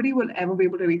nobody will ever be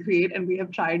able to recreate, and we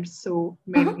have tried so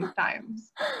many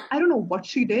times. I don't know what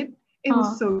she did. It was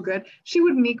Uh, so good. She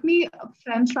would make me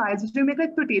French fries. She would make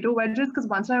like potato wedges because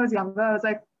once when I was younger, I was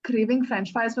like craving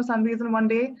French fries for some reason one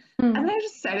day. And hmm. then I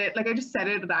just said it, like I just said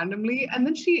it randomly. And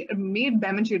then she made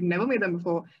them and she had never made them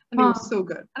before. And they were Uh. so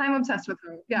good. And I'm obsessed with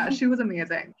her. Yeah, she was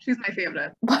amazing. She's my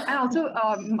favorite. And also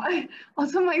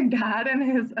my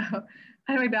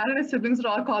dad and his siblings would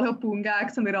all call her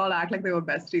Poongax and they'd all act like they were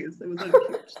besties. It was really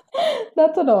cute.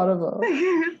 That's adorable.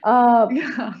 Uh,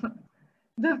 Yeah.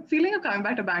 The feeling of coming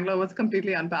back to Bangalore was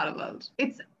completely unparalleled.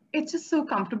 It's just so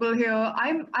comfortable here.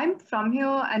 I'm from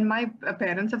here, and my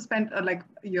parents have spent like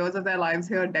years of their lives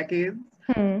here, decades.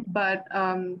 hmm. But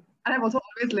and I've also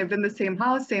always lived in the same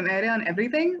house, same area, and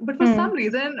everything. But for Hmm. some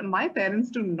reason, my parents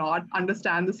do not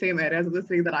understand the same areas of the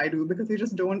city that I do because they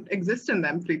just don't exist in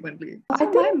them frequently. I Also,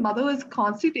 my think mother was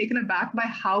constantly taken aback by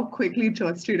how quickly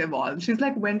Church Street evolved. She's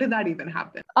like, when did that even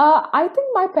happen? I think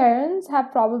my parents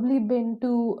have probably been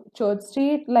to Church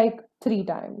Street like 3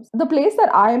 times. The place that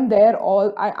I'm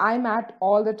at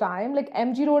all the time, like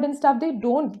MG Road and stuff,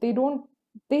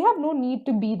 they have no need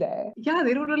to be there. Yeah,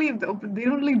 they don't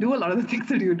really do a lot of the things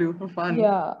that you do for fun.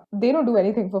 Yeah, they don't do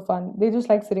anything for fun. They just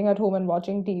like sitting at home and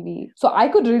watching TV. So I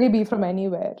could really be from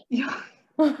anywhere. Yeah,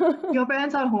 your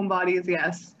parents are homebodies,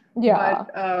 yes. But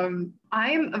Yeah.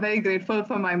 I'm very grateful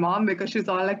for my mom because she's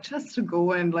all like, just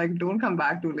go and like don't come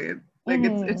back too late. Like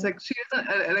it's Hmm. like she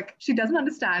doesn't like she doesn't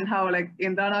understand how like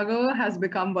Indranagar has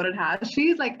become what it has.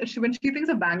 She's like when she thinks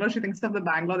of Bangalore, she thinks of the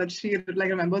Bangalore that she like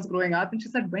remembers growing up, and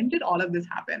she's like, when did all of this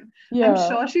happen? I'm Yeah.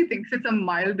 sure she thinks it's a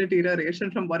mild deterioration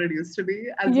from what it used to be,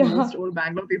 as Yeah. most old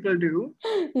Bangalore people do.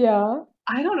 Yeah.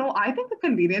 I don't know. I think the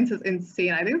convenience is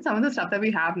insane. I think some of the stuff that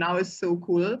we have now is so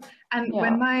cool. And Yeah.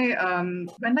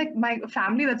 when like my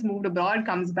family that's moved abroad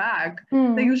comes back, they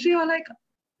Hmm. usually are like,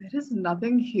 there is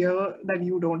nothing here that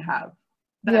you don't have.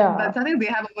 Yeah. That's something they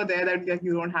have over there that like,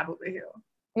 you don't have over here.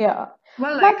 Yeah.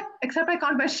 Well, But like except I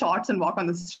can't wear shorts and walk on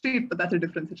the street, but that's a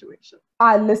different situation.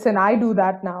 listen, I do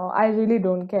that now. I really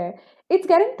don't care. It's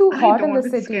getting too I hot in the don't.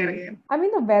 It's city. scary. I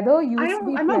mean, the weather I used to don't.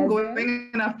 be I'm not pleasant.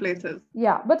 going enough places.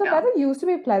 Yeah, but the Yeah. weather used to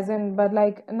be pleasant, but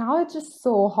like now it's just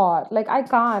so hot. Like I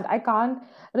can't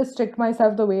restrict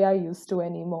myself the way I used to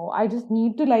anymore. I just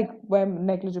need to like wear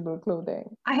negligible clothing.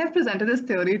 I have presented this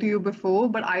theory to you before,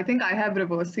 but I think I have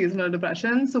reverse seasonal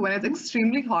depression. So when it's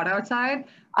extremely hot outside,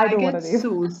 I I don't want get to leave.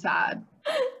 so sad.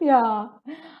 Yeah,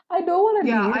 I don't want to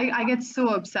Yeah, leave. I get so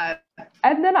upset.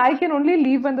 And then I can only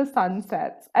leave when the sun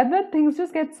sets. And then things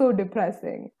just get so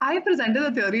depressing. I presented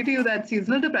a theory to you that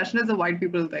seasonal depression is a white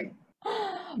people thing.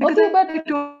 Because Okay, I but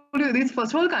told you, these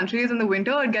first world countries in the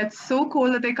winter, it gets so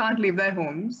cold that they can't leave their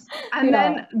homes. And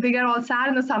yeah, then they get all sad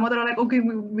in the summer. They're like, okay,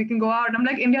 we can go out. And I'm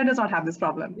like, India does not have this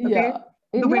problem. yeah. Okay.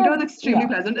 The winter is extremely Yeah,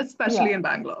 pleasant, yeah. especially in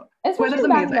Bangalore. Especially Weather's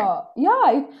in amazing. Bangalore.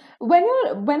 Yeah,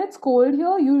 when it's cold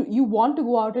here, you want to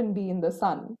go out and be in the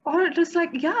sun. Or just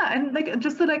like yeah, and like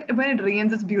just the like when it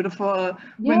rains, it's beautiful.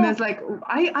 When Yeah, there's like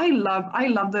I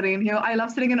love the rain here. I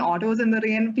love sitting in autos in the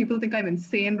rain. People think I'm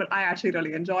insane, but I actually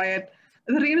really enjoy it.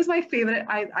 The rain is my favorite.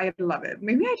 I love it.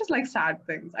 Maybe I just like sad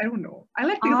things. I don't know. I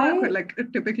like things that are I quite, like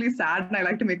typically sad, and I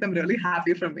like to make them really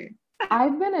happy for me.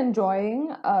 I've been enjoying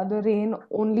the rain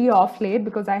only off late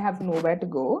because I have nowhere to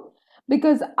go.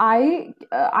 Because I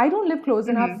don't live close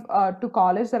enough Hmm. to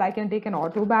college that I can take an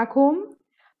auto back home.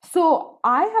 So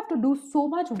I have to do so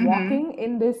much Hmm. walking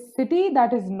in this city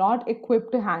that is not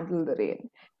equipped to handle the rain.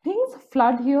 Things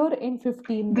flood here in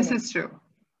 15 This minutes. is true.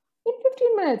 In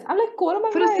 15 minutes. I'm like, For a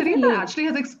Koramangala is a city that lake. actually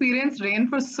has experienced rain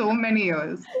for so many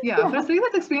years, yeah, for a Yeah. city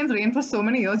that's experienced rain for so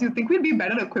many years, you'd think we'd be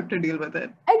better equipped to deal with it.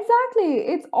 Exactly.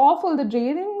 It's awful. The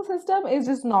draining system is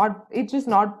just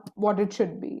not what it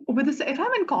should be. With this, if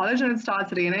I'm in college and it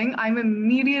starts raining, I'm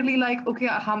immediately like, okay,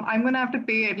 I'm gonna have to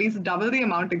pay at least double the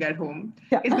amount to get home.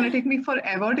 Yeah. It's gonna take me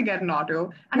forever to get an auto.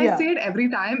 And I Yeah. say it every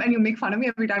time, and you make fun of me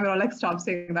every time. You're all like, stop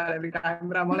saying that every time.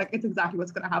 But I'm all like, it's exactly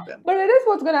what's gonna happen. But it is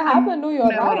what's gonna happen. I'm No, you're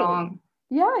never right. wrong.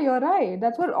 Yeah, you're right.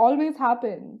 That's what always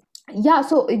happens. Yeah,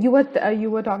 so you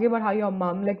were talking about how your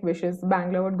mom like wishes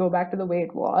Bangalore would go back to the way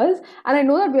it was, and I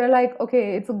know that we're like,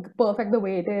 okay, it's perfect the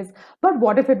way it is, but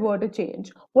what if it were to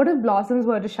change? What if Blossoms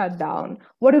were to shut down?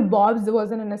 What if Bob's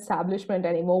wasn't an establishment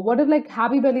anymore? What if like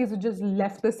Happy Bellies just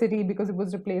left the city because it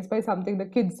was replaced by something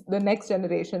the next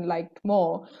generation liked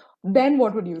more? Then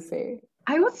what would you say?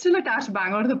 I would still attach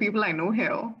Bangalore to the people I know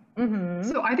here. Mm-hmm.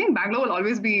 So I think Bangalore will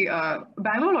always be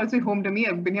home to me.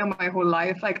 I've been here my whole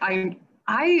life. Like I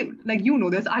I like you know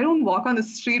this. I don't walk on the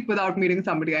street without meeting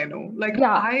somebody I know. Like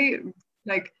Yeah, I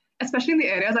like especially in the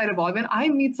areas I revolve in, I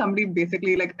meet somebody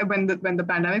basically like when the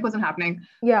pandemic wasn't happening.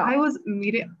 yeah,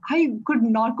 I could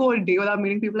not go a day without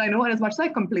meeting people I know. And as much as I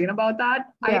complain about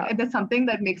that, yeah, there's something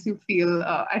that makes you feel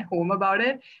at home about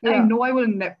it. And I yeah. know I will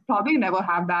probably never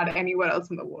have that anywhere else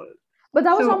in the world. But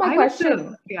that was not So my I would still,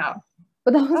 question. yeah.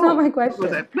 But that was not Oh, my what was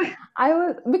question. it? I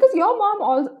was because your mom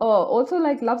also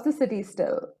like loves the city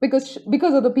still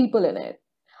because of the people in it.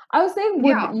 I was saying, would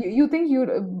Yeah. you think you'd?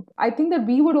 I think that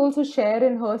we would also share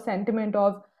in her sentiment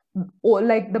of, or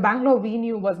like the Bangalore we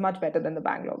knew was much better than the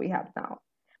Bangalore we have now,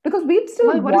 because we'd still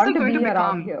Well, what is want it to going to be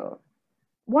around become? here.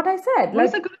 What I said, What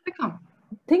is it like going to become?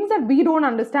 things that we don't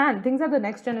understand, things that the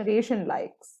next generation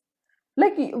likes.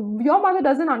 Like your mother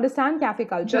doesn't understand cafe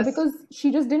culture Just because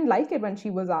she just didn't like it when she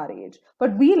was our age.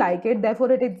 But we like it,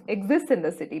 therefore it exists in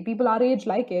the city. People our age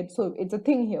like it, so it's a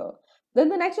thing here. Then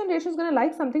the next generation is going to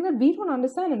like something that we don't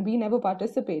understand and we never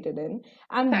participated in.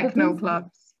 And the techno things,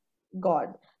 clubs.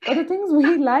 God, but the things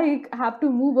we like have to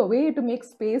move away to make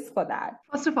space for that.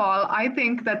 First of all, I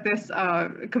think that this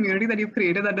community that you've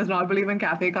created that does not believe in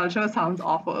cafe culture sounds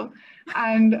awful.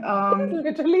 And It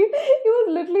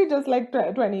was literally just like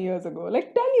 20 years ago.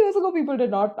 Like 10 years ago, people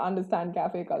did not understand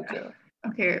cafe culture.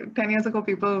 okay, 10 years ago,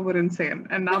 people were insane,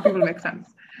 and now people make sense.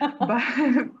 But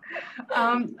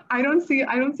I don't see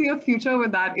a future where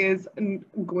that is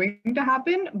going to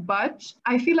happen. But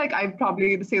I feel like I'd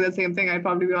probably say the same thing. I'd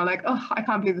probably be all like, oh, I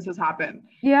can't believe this has happened.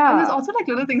 And there's Yeah. also like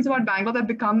little things about Bangalore that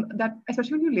become that,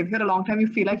 especially when you live here a long time, you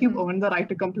feel like you've Mhm. earned the right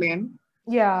to complain.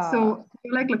 Yeah. So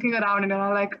you're like looking around and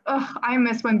you're like, oh, I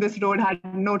miss when this road had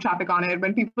no traffic on it,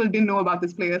 when people didn't know about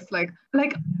this place. Like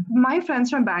my friends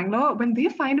from Bangalore, when they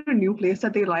find a new place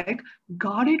that they like,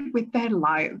 guard it with their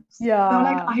lives. They're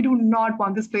like, Yeah. I do not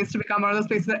want this place to become one of those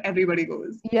places that everybody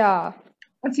goes. Yeah.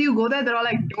 And so you go there, they're all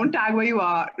like, don't tag where you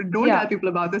are, don't tell Yeah. people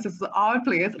about this. This is our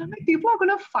place. And I'm like, people are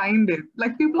gonna find it.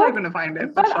 Like people are But gonna find it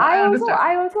for but sure. I understand.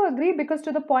 I also agree because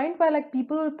to the point where like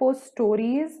people will post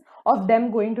stories of them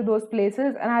going to those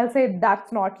places and I'll say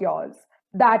that's not yours.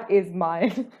 That is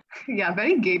mine. Yeah,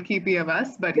 very gatekeepy of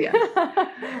us, but yes.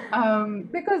 Um,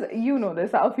 Because you know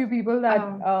this, a few people that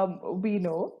um, we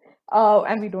know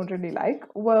and we don't really like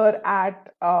were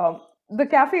at the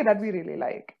cafe that we really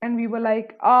like, and we were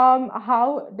like,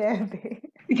 how dare they?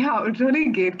 Yeah, really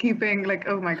gatekeeping, like,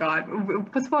 oh my God.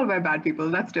 First of all, we're bad people.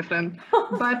 That's different.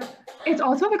 But it's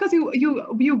also because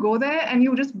you go there and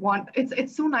you just want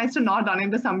it's so nice to not run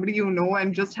into somebody you know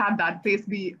and just have that place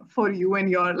be for you and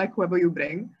your like whoever you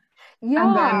bring. And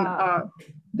then Yeah,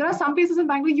 there are some places in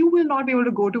Bangalore you will not be able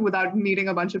to go to without meeting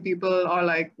a bunch of people or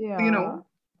like, yeah.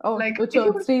 Oh, like the if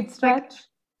you Church Street like stretch.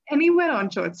 anywhere on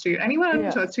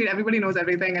Yeah, Church Street, everybody knows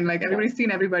everything and like yeah. everybody's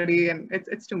seen everybody and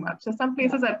it's too much. There's some Yeah.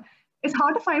 places that it's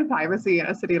hard to find privacy in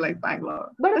a city like Bangalore.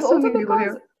 But There's so many people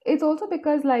here. it's also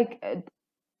because like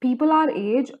people our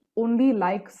age only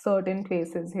like certain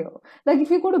places here. Like if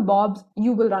you go to Bob's,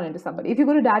 you will run into somebody. If you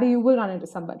go to Daddy, you will run into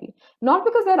somebody. Not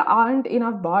because there aren't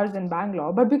enough bars in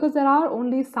Bangalore, but because there are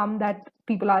only some that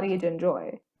people our age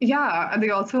enjoy. Yeah, and they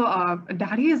also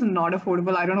Daddy is not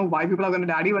affordable. I don't know why people are going to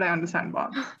Daddy, but I understand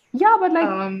Bob's. Yeah, but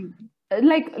Um,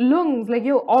 like lungs, like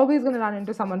you're always gonna run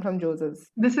into someone from Joseph's.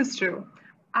 this is true.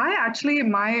 I actually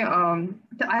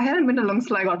I hadn't been to Lungs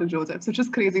till I got to Joseph's, which is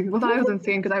crazy. People thought I was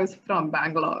insane because I was from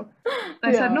Bangalore. And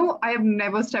I said, Yeah, no, I have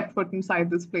never stepped foot inside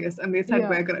this place. And they said, yeah.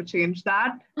 we're gonna change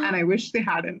that. And I wish they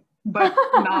hadn't. But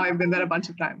now I've been there a bunch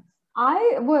of times.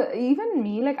 I well, even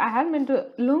me, like I hadn't been to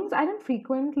Lungs. I didn't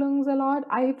frequent Lungs a lot.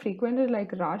 I frequented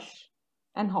like Rush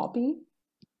and Hoppy.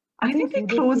 I I think think they you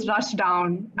did closed too. Rush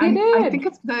down, They and I think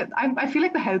did. it's I feel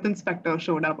like the health inspector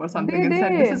showed up or something They and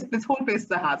said did. this whole place is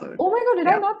a hazard. Oh my God, did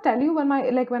I Yeah. not tell you when my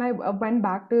like when I went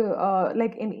back to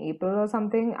like in April or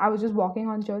something, I was just walking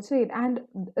on Church Street and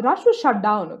Rush was shut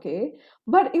down, okay?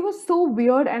 But it was so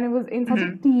weird and it was in such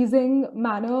a Hmm. teasing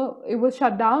manner. It was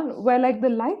shut down where like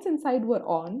the lights inside were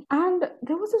on and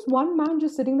there was this one man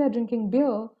just sitting there drinking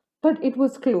beer, but it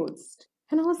was closed.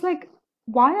 And I was like,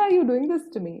 why are you doing this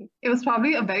to me? It was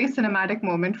probably a very cinematic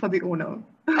moment for the owner,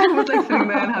 who was like sitting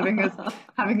there and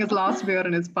having his last beer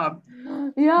in his pub.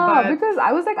 Yeah, But because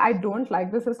I was like, I don't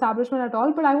like this establishment at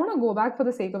all, but I want to go back for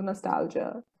the sake of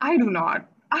nostalgia. I do not.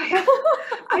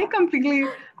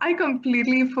 I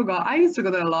completely forgot. I used to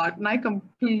go there a lot, and I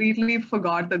completely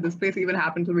forgot that this place even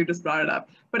happened till we just brought it up.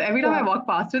 But every time I Yeah. walk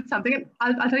past it, something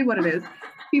I'll tell you what it is.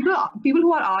 People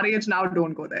who are our age now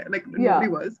don't go there. Like nobody Yeah.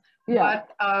 was. Yeah.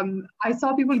 But I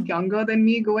saw people younger than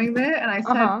me going there, and I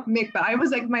said, Uh-huh. I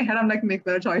was like, in my head, I'm like, make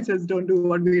better choices. Don't do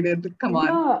what we did. Come on.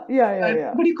 Yeah, yeah, yeah,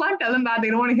 yeah. But you can't tell them that. They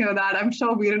don't want to hear that. I'm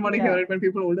sure we didn't want to hear Yeah. it when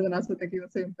people older than us were thinking the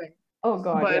same thing. Oh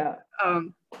God, But yeah.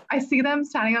 I see them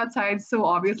standing outside so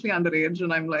obviously underage,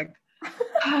 and I'm like,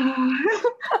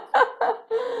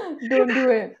 Don't do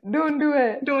it. Don't do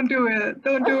it. don't do it.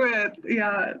 Don't do it.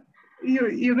 Yeah.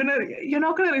 You're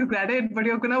not gonna regret it, but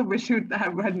you're gonna wish you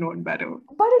had known better.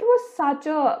 But it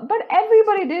was but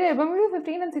everybody did it. When we were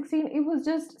 15 and 16, it was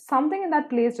just something in that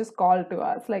place just called to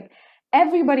us. Like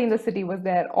everybody in the city was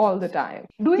there all the time,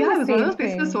 doing Yeah, it the was one of same those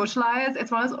places to thing. socialize.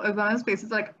 It's one of those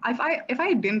places like if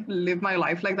I didn't live my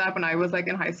life like that when I was like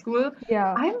in high school,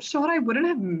 Yeah, I'm sure I wouldn't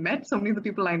have met so many of the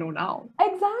people I know now.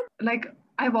 exactly. Like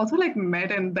I've also like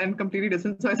met and then completely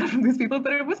distanced myself from these people,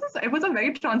 but it was a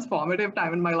very transformative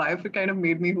time in my life. It kind of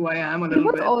made me who I am a It little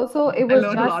was bit. also, it I was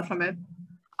learned a just, lot from it.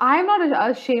 I'm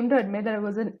not ashamed to admit that it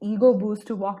was an ego boost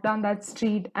to walk down that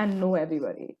street and know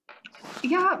everybody.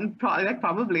 Yeah,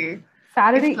 probably.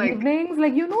 Saturday It's like evenings,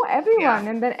 like you know yeah, everyone,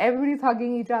 and then everybody's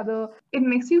hugging each other. it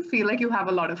makes you feel like you have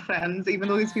a lot of friends, even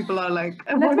though these people are like,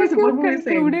 Let's make your what were we saying?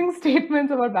 concluding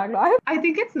statements about Bangalore. I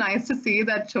think it's nice to see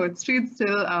that Church Street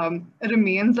still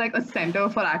remains like a center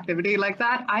for activity like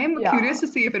that. I am Yeah, curious to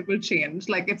see if it will change,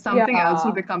 like if something else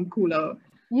will yeah, become cooler.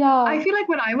 I yeah. feel like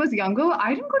when I was younger,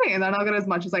 I didn't go to Indiranagar as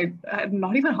much as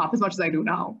not even half as much as I do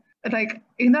now. Like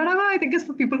Indiranagar, I think is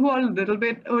for people who are a little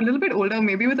bit older,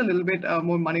 maybe with a little bit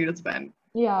more money to spend.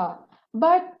 Yeah,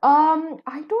 but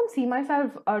I don't see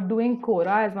myself doing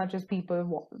Kora as much as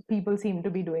people seem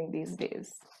to be doing these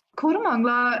days.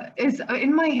 Koramangala is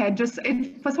in my head just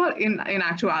it first of all in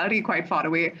actuality quite far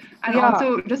away, and Yeah,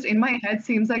 also just in my head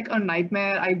seems like a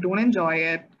nightmare. I don't enjoy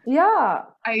it. yeah.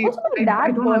 I Also, my I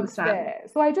dad don't works understand. there,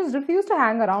 so I just refuse to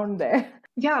hang around there.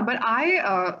 Yeah, but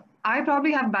I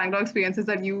probably have Bangalore experiences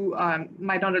that you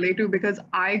might not relate to because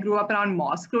I grew up around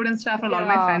Mosque Road and stuff, and a lot of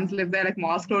my Yeah, friends live there, like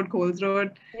Mosque Road, Coles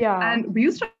Road, yeah, and we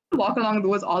used to walk along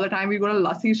those all the time. We go to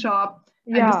Lassi shop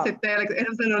and just yeah. sit there. Like it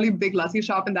was a really big Lassi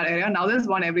shop in that area. Now there's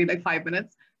one every like 5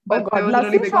 minutes, Oh but there God, was a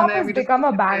really lassi big one shop there. has We just become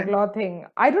a sit there. Bangalore thing.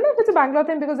 I don't know if it's a Bangalore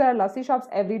thing because there are lassi shops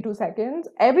every 2 seconds.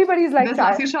 Everybody's like There's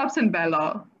chai. Lassi shops in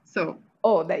Bella, so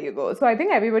Oh, there you go. So I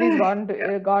think everybody's yeah.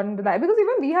 gone to that because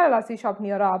even we had a lassi shop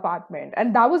near our apartment,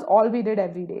 and that was all we did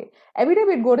every day. Every day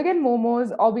we'd go to get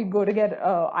momos or we'd go to get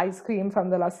ice cream from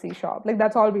the lassi shop. Like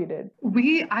that's all we did.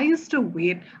 I used to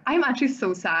wait. I'm actually so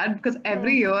sad because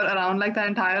every Hmm. year around like the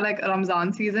entire like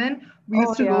Ramzan season, we Oh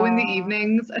used to go in the yeah,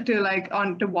 evenings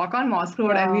to walk on Mosque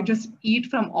Road and we yeah, just eat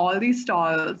from all these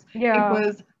stalls. It yeah.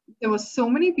 was there was so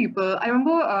many people. I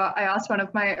remember I asked one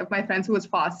of my friends who was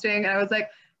fasting, and I was like,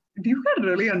 "Do you get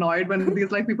really annoyed when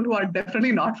these like people who are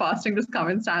definitely not fasting just come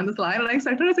and stand this line?" And I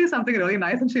started to say something really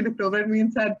nice, and she looked over at me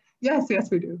and said, "Yes, yes,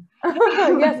 we do."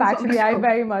 Yes, So I'm actually, like, I "Oh."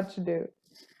 very much do.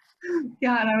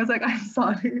 Yeah, and I was like, I'm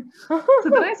sorry. So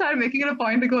then I started making it a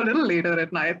point to go a little later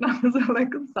at night. And I was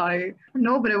like, I'm sorry.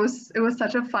 No, but it was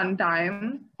such a fun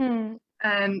time. Hmm.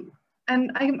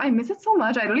 And I miss it so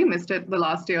much. I really missed it the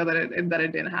last year that it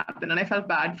didn't happen. And I felt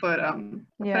bad for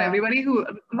Yeah. everybody who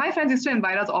my friends used to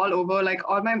invite us all over, like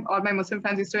all my Muslim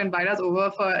friends used to invite us over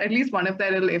for at least one of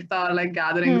their little iftar like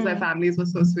gatherings. Their Hmm. families were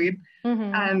so sweet.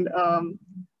 Hmm. And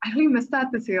I really missed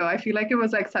that this year. I feel like it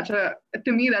was like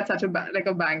to me that's such a like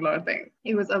a Bangalore thing.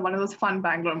 It was one of those fun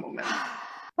Bangalore moments.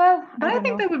 Well, But I I don't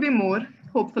think know. there will be more,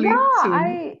 Yeah, hopefully soon.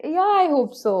 I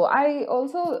hope so. I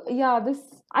also this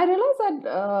I realize that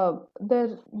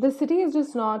the city is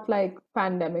just not like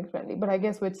pandemic friendly, but I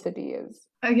guess which city is?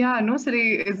 Yeah, no city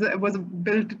was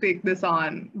built to take this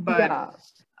on, but Yeah.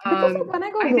 Because like when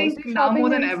I go I think grocery now more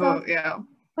shopping than and stuff, ever, yeah.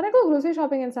 when I go grocery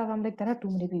shopping and stuff, I'm like, there are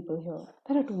too many people here.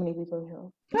 There are too many people here.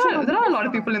 It should not be There are a this lot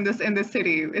of people hard. in this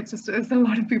city. It's a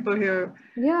lot of people here,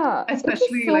 Yeah, it's just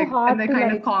especially so like and hard they're to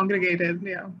kind of like congregated.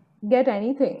 Yeah. get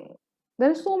anything. There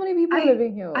are so many people I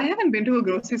living here. I haven't been to a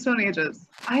grocery store in ages.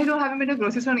 Haven't been to a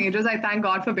grocery store in ages. I thank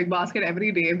God for Big Basket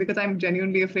every day because I'm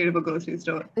genuinely afraid of a grocery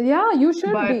store. Yeah, you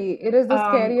should But be. It is the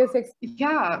scariest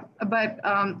yeah, but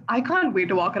I can't wait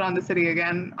to walk around the city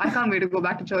again. I can't wait to go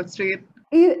back to Church Street.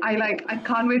 experience. I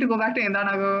can't wait to go back to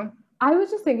Indranagar. I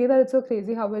was just thinking that it's so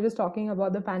crazy how we're just talking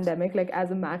about the pandemic like as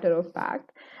a matter of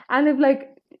fact. And if like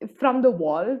from the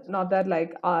wall, not that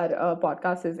like our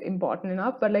podcast is important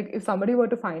enough, but like if somebody were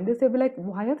to find this, they'd be like,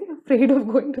 why are they afraid of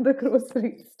going to the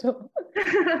grocery store?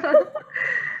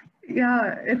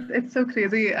 Yeah, it's so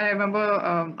crazy. I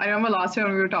remember last year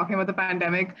when we were talking about the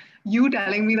pandemic, you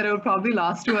telling me that it would probably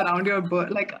last to around your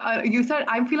birth. Like you said,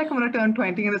 I feel like I'm gonna turn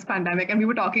 20 in this pandemic, and we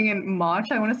were talking in March,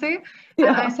 I want to say, and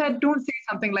I Yeah. said, don't say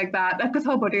something like that, because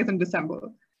her birthday is in December.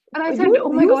 And I said, You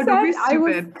oh my you God, don't said be I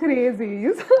was stupid. crazy.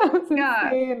 You said I was Yeah.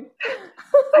 insane.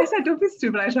 I said, don't be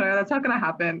stupid, Aishwarya. That's not going to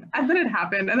happen. And then it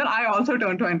happened. And then I also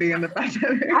turned 20 in the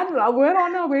pandemic. And we're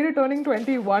on our way to turning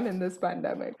 21 in this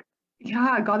pandemic.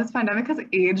 Yeah, God, this pandemic has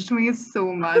aged me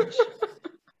so much.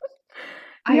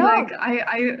 I Yeah, like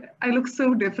I look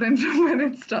so different from when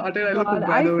it started. I look God,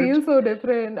 I weathered. feel so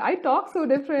different. I talk so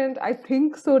different. I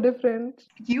think so different.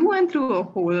 You went through a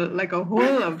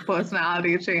whole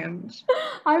personality change.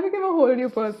 I became a whole new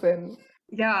person.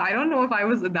 Yeah, I don't know if I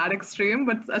was that extreme,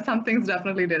 but some things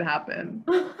definitely did happen.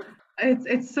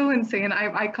 It's so insane.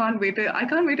 I can't wait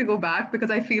to go back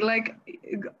because I feel like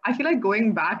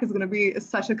going back is gonna be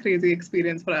such a crazy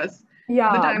experience for us. The Yeah,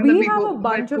 time that we we have a go we're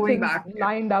bunch of going things back,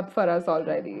 lined up for us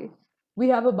already. We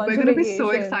have a we're bunch of gonna be so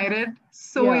vacations. excited,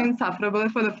 so Yeah. insufferable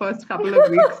for the first couple of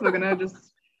weeks. We're gonna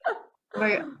just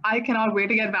like I cannot wait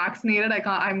to get vaccinated.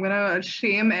 I'm gonna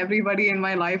shame everybody in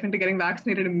my life into getting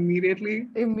vaccinated immediately.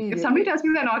 If somebody Immediately. tells me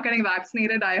they're not getting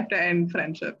vaccinated, I have to end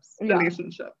friendships, Yeah.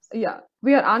 relationships. Yeah.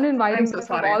 We are I'm uninviting so them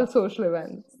from sorry. all social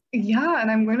events. Yeah, and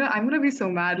I'm gonna be so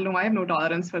mad. No, I have no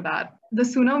tolerance for that. The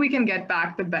sooner we can get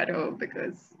back, the better.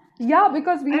 Because Yeah,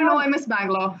 because we I don't know, have, I miss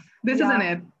Bangalore. This isn't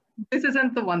yeah, it. This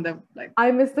isn't the one that like. I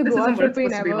miss the This Goa isn't what trip it's we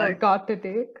supposed to be never like. got to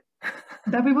take.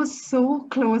 That we were so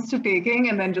close to taking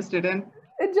and then just didn't.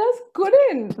 It just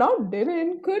couldn't, not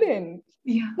didn't, couldn't.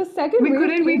 Yeah, The second we wave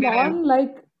couldn't. We came didn't. on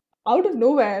like out of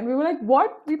nowhere, and we were like,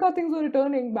 what? We thought things were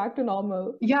returning back to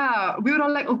normal. Yeah, we were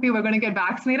all like, okay, we're gonna get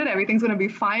vaccinated. Everything's gonna be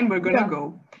fine. We're gonna Yeah. go.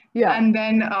 Yeah. And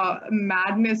then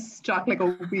madness struck like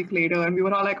a week later, and we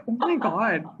were all like, oh my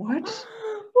God, what?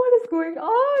 What is going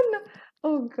on?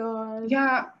 Oh God.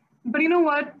 Yeah, but you know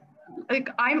what? Like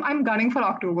I'm gunning for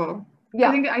October. Yeah.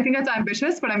 I think that's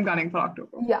ambitious, but I'm gunning for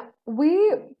October. Yeah. We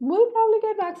will probably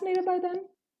get vaccinated by then.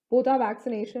 Both our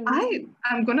vaccinations. I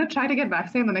am gonna try to get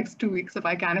vaccinated in the next 2 weeks if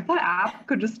I can. If that app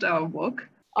could just work,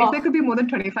 if there Oh, could be more than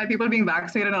 25 people being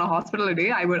vaccinated in a hospital a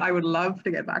day, I would love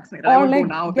to get vaccinated. I or would go like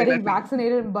now if they getting let me.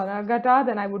 vaccinated in Banargata,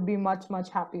 then I would be much, much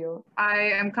happier. I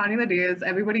am counting the days.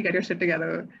 Everybody get your shit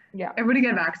together. Yeah. Everybody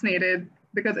get vaccinated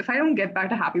because if I don't get back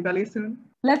to Happy Valley soon,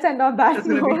 Let's end on that there's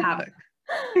gonna be note. havoc.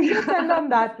 Let's end on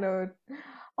that note.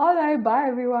 All right. Bye,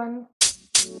 everyone.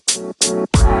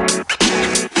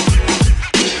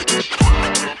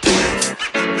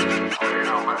 You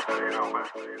know,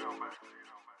 man.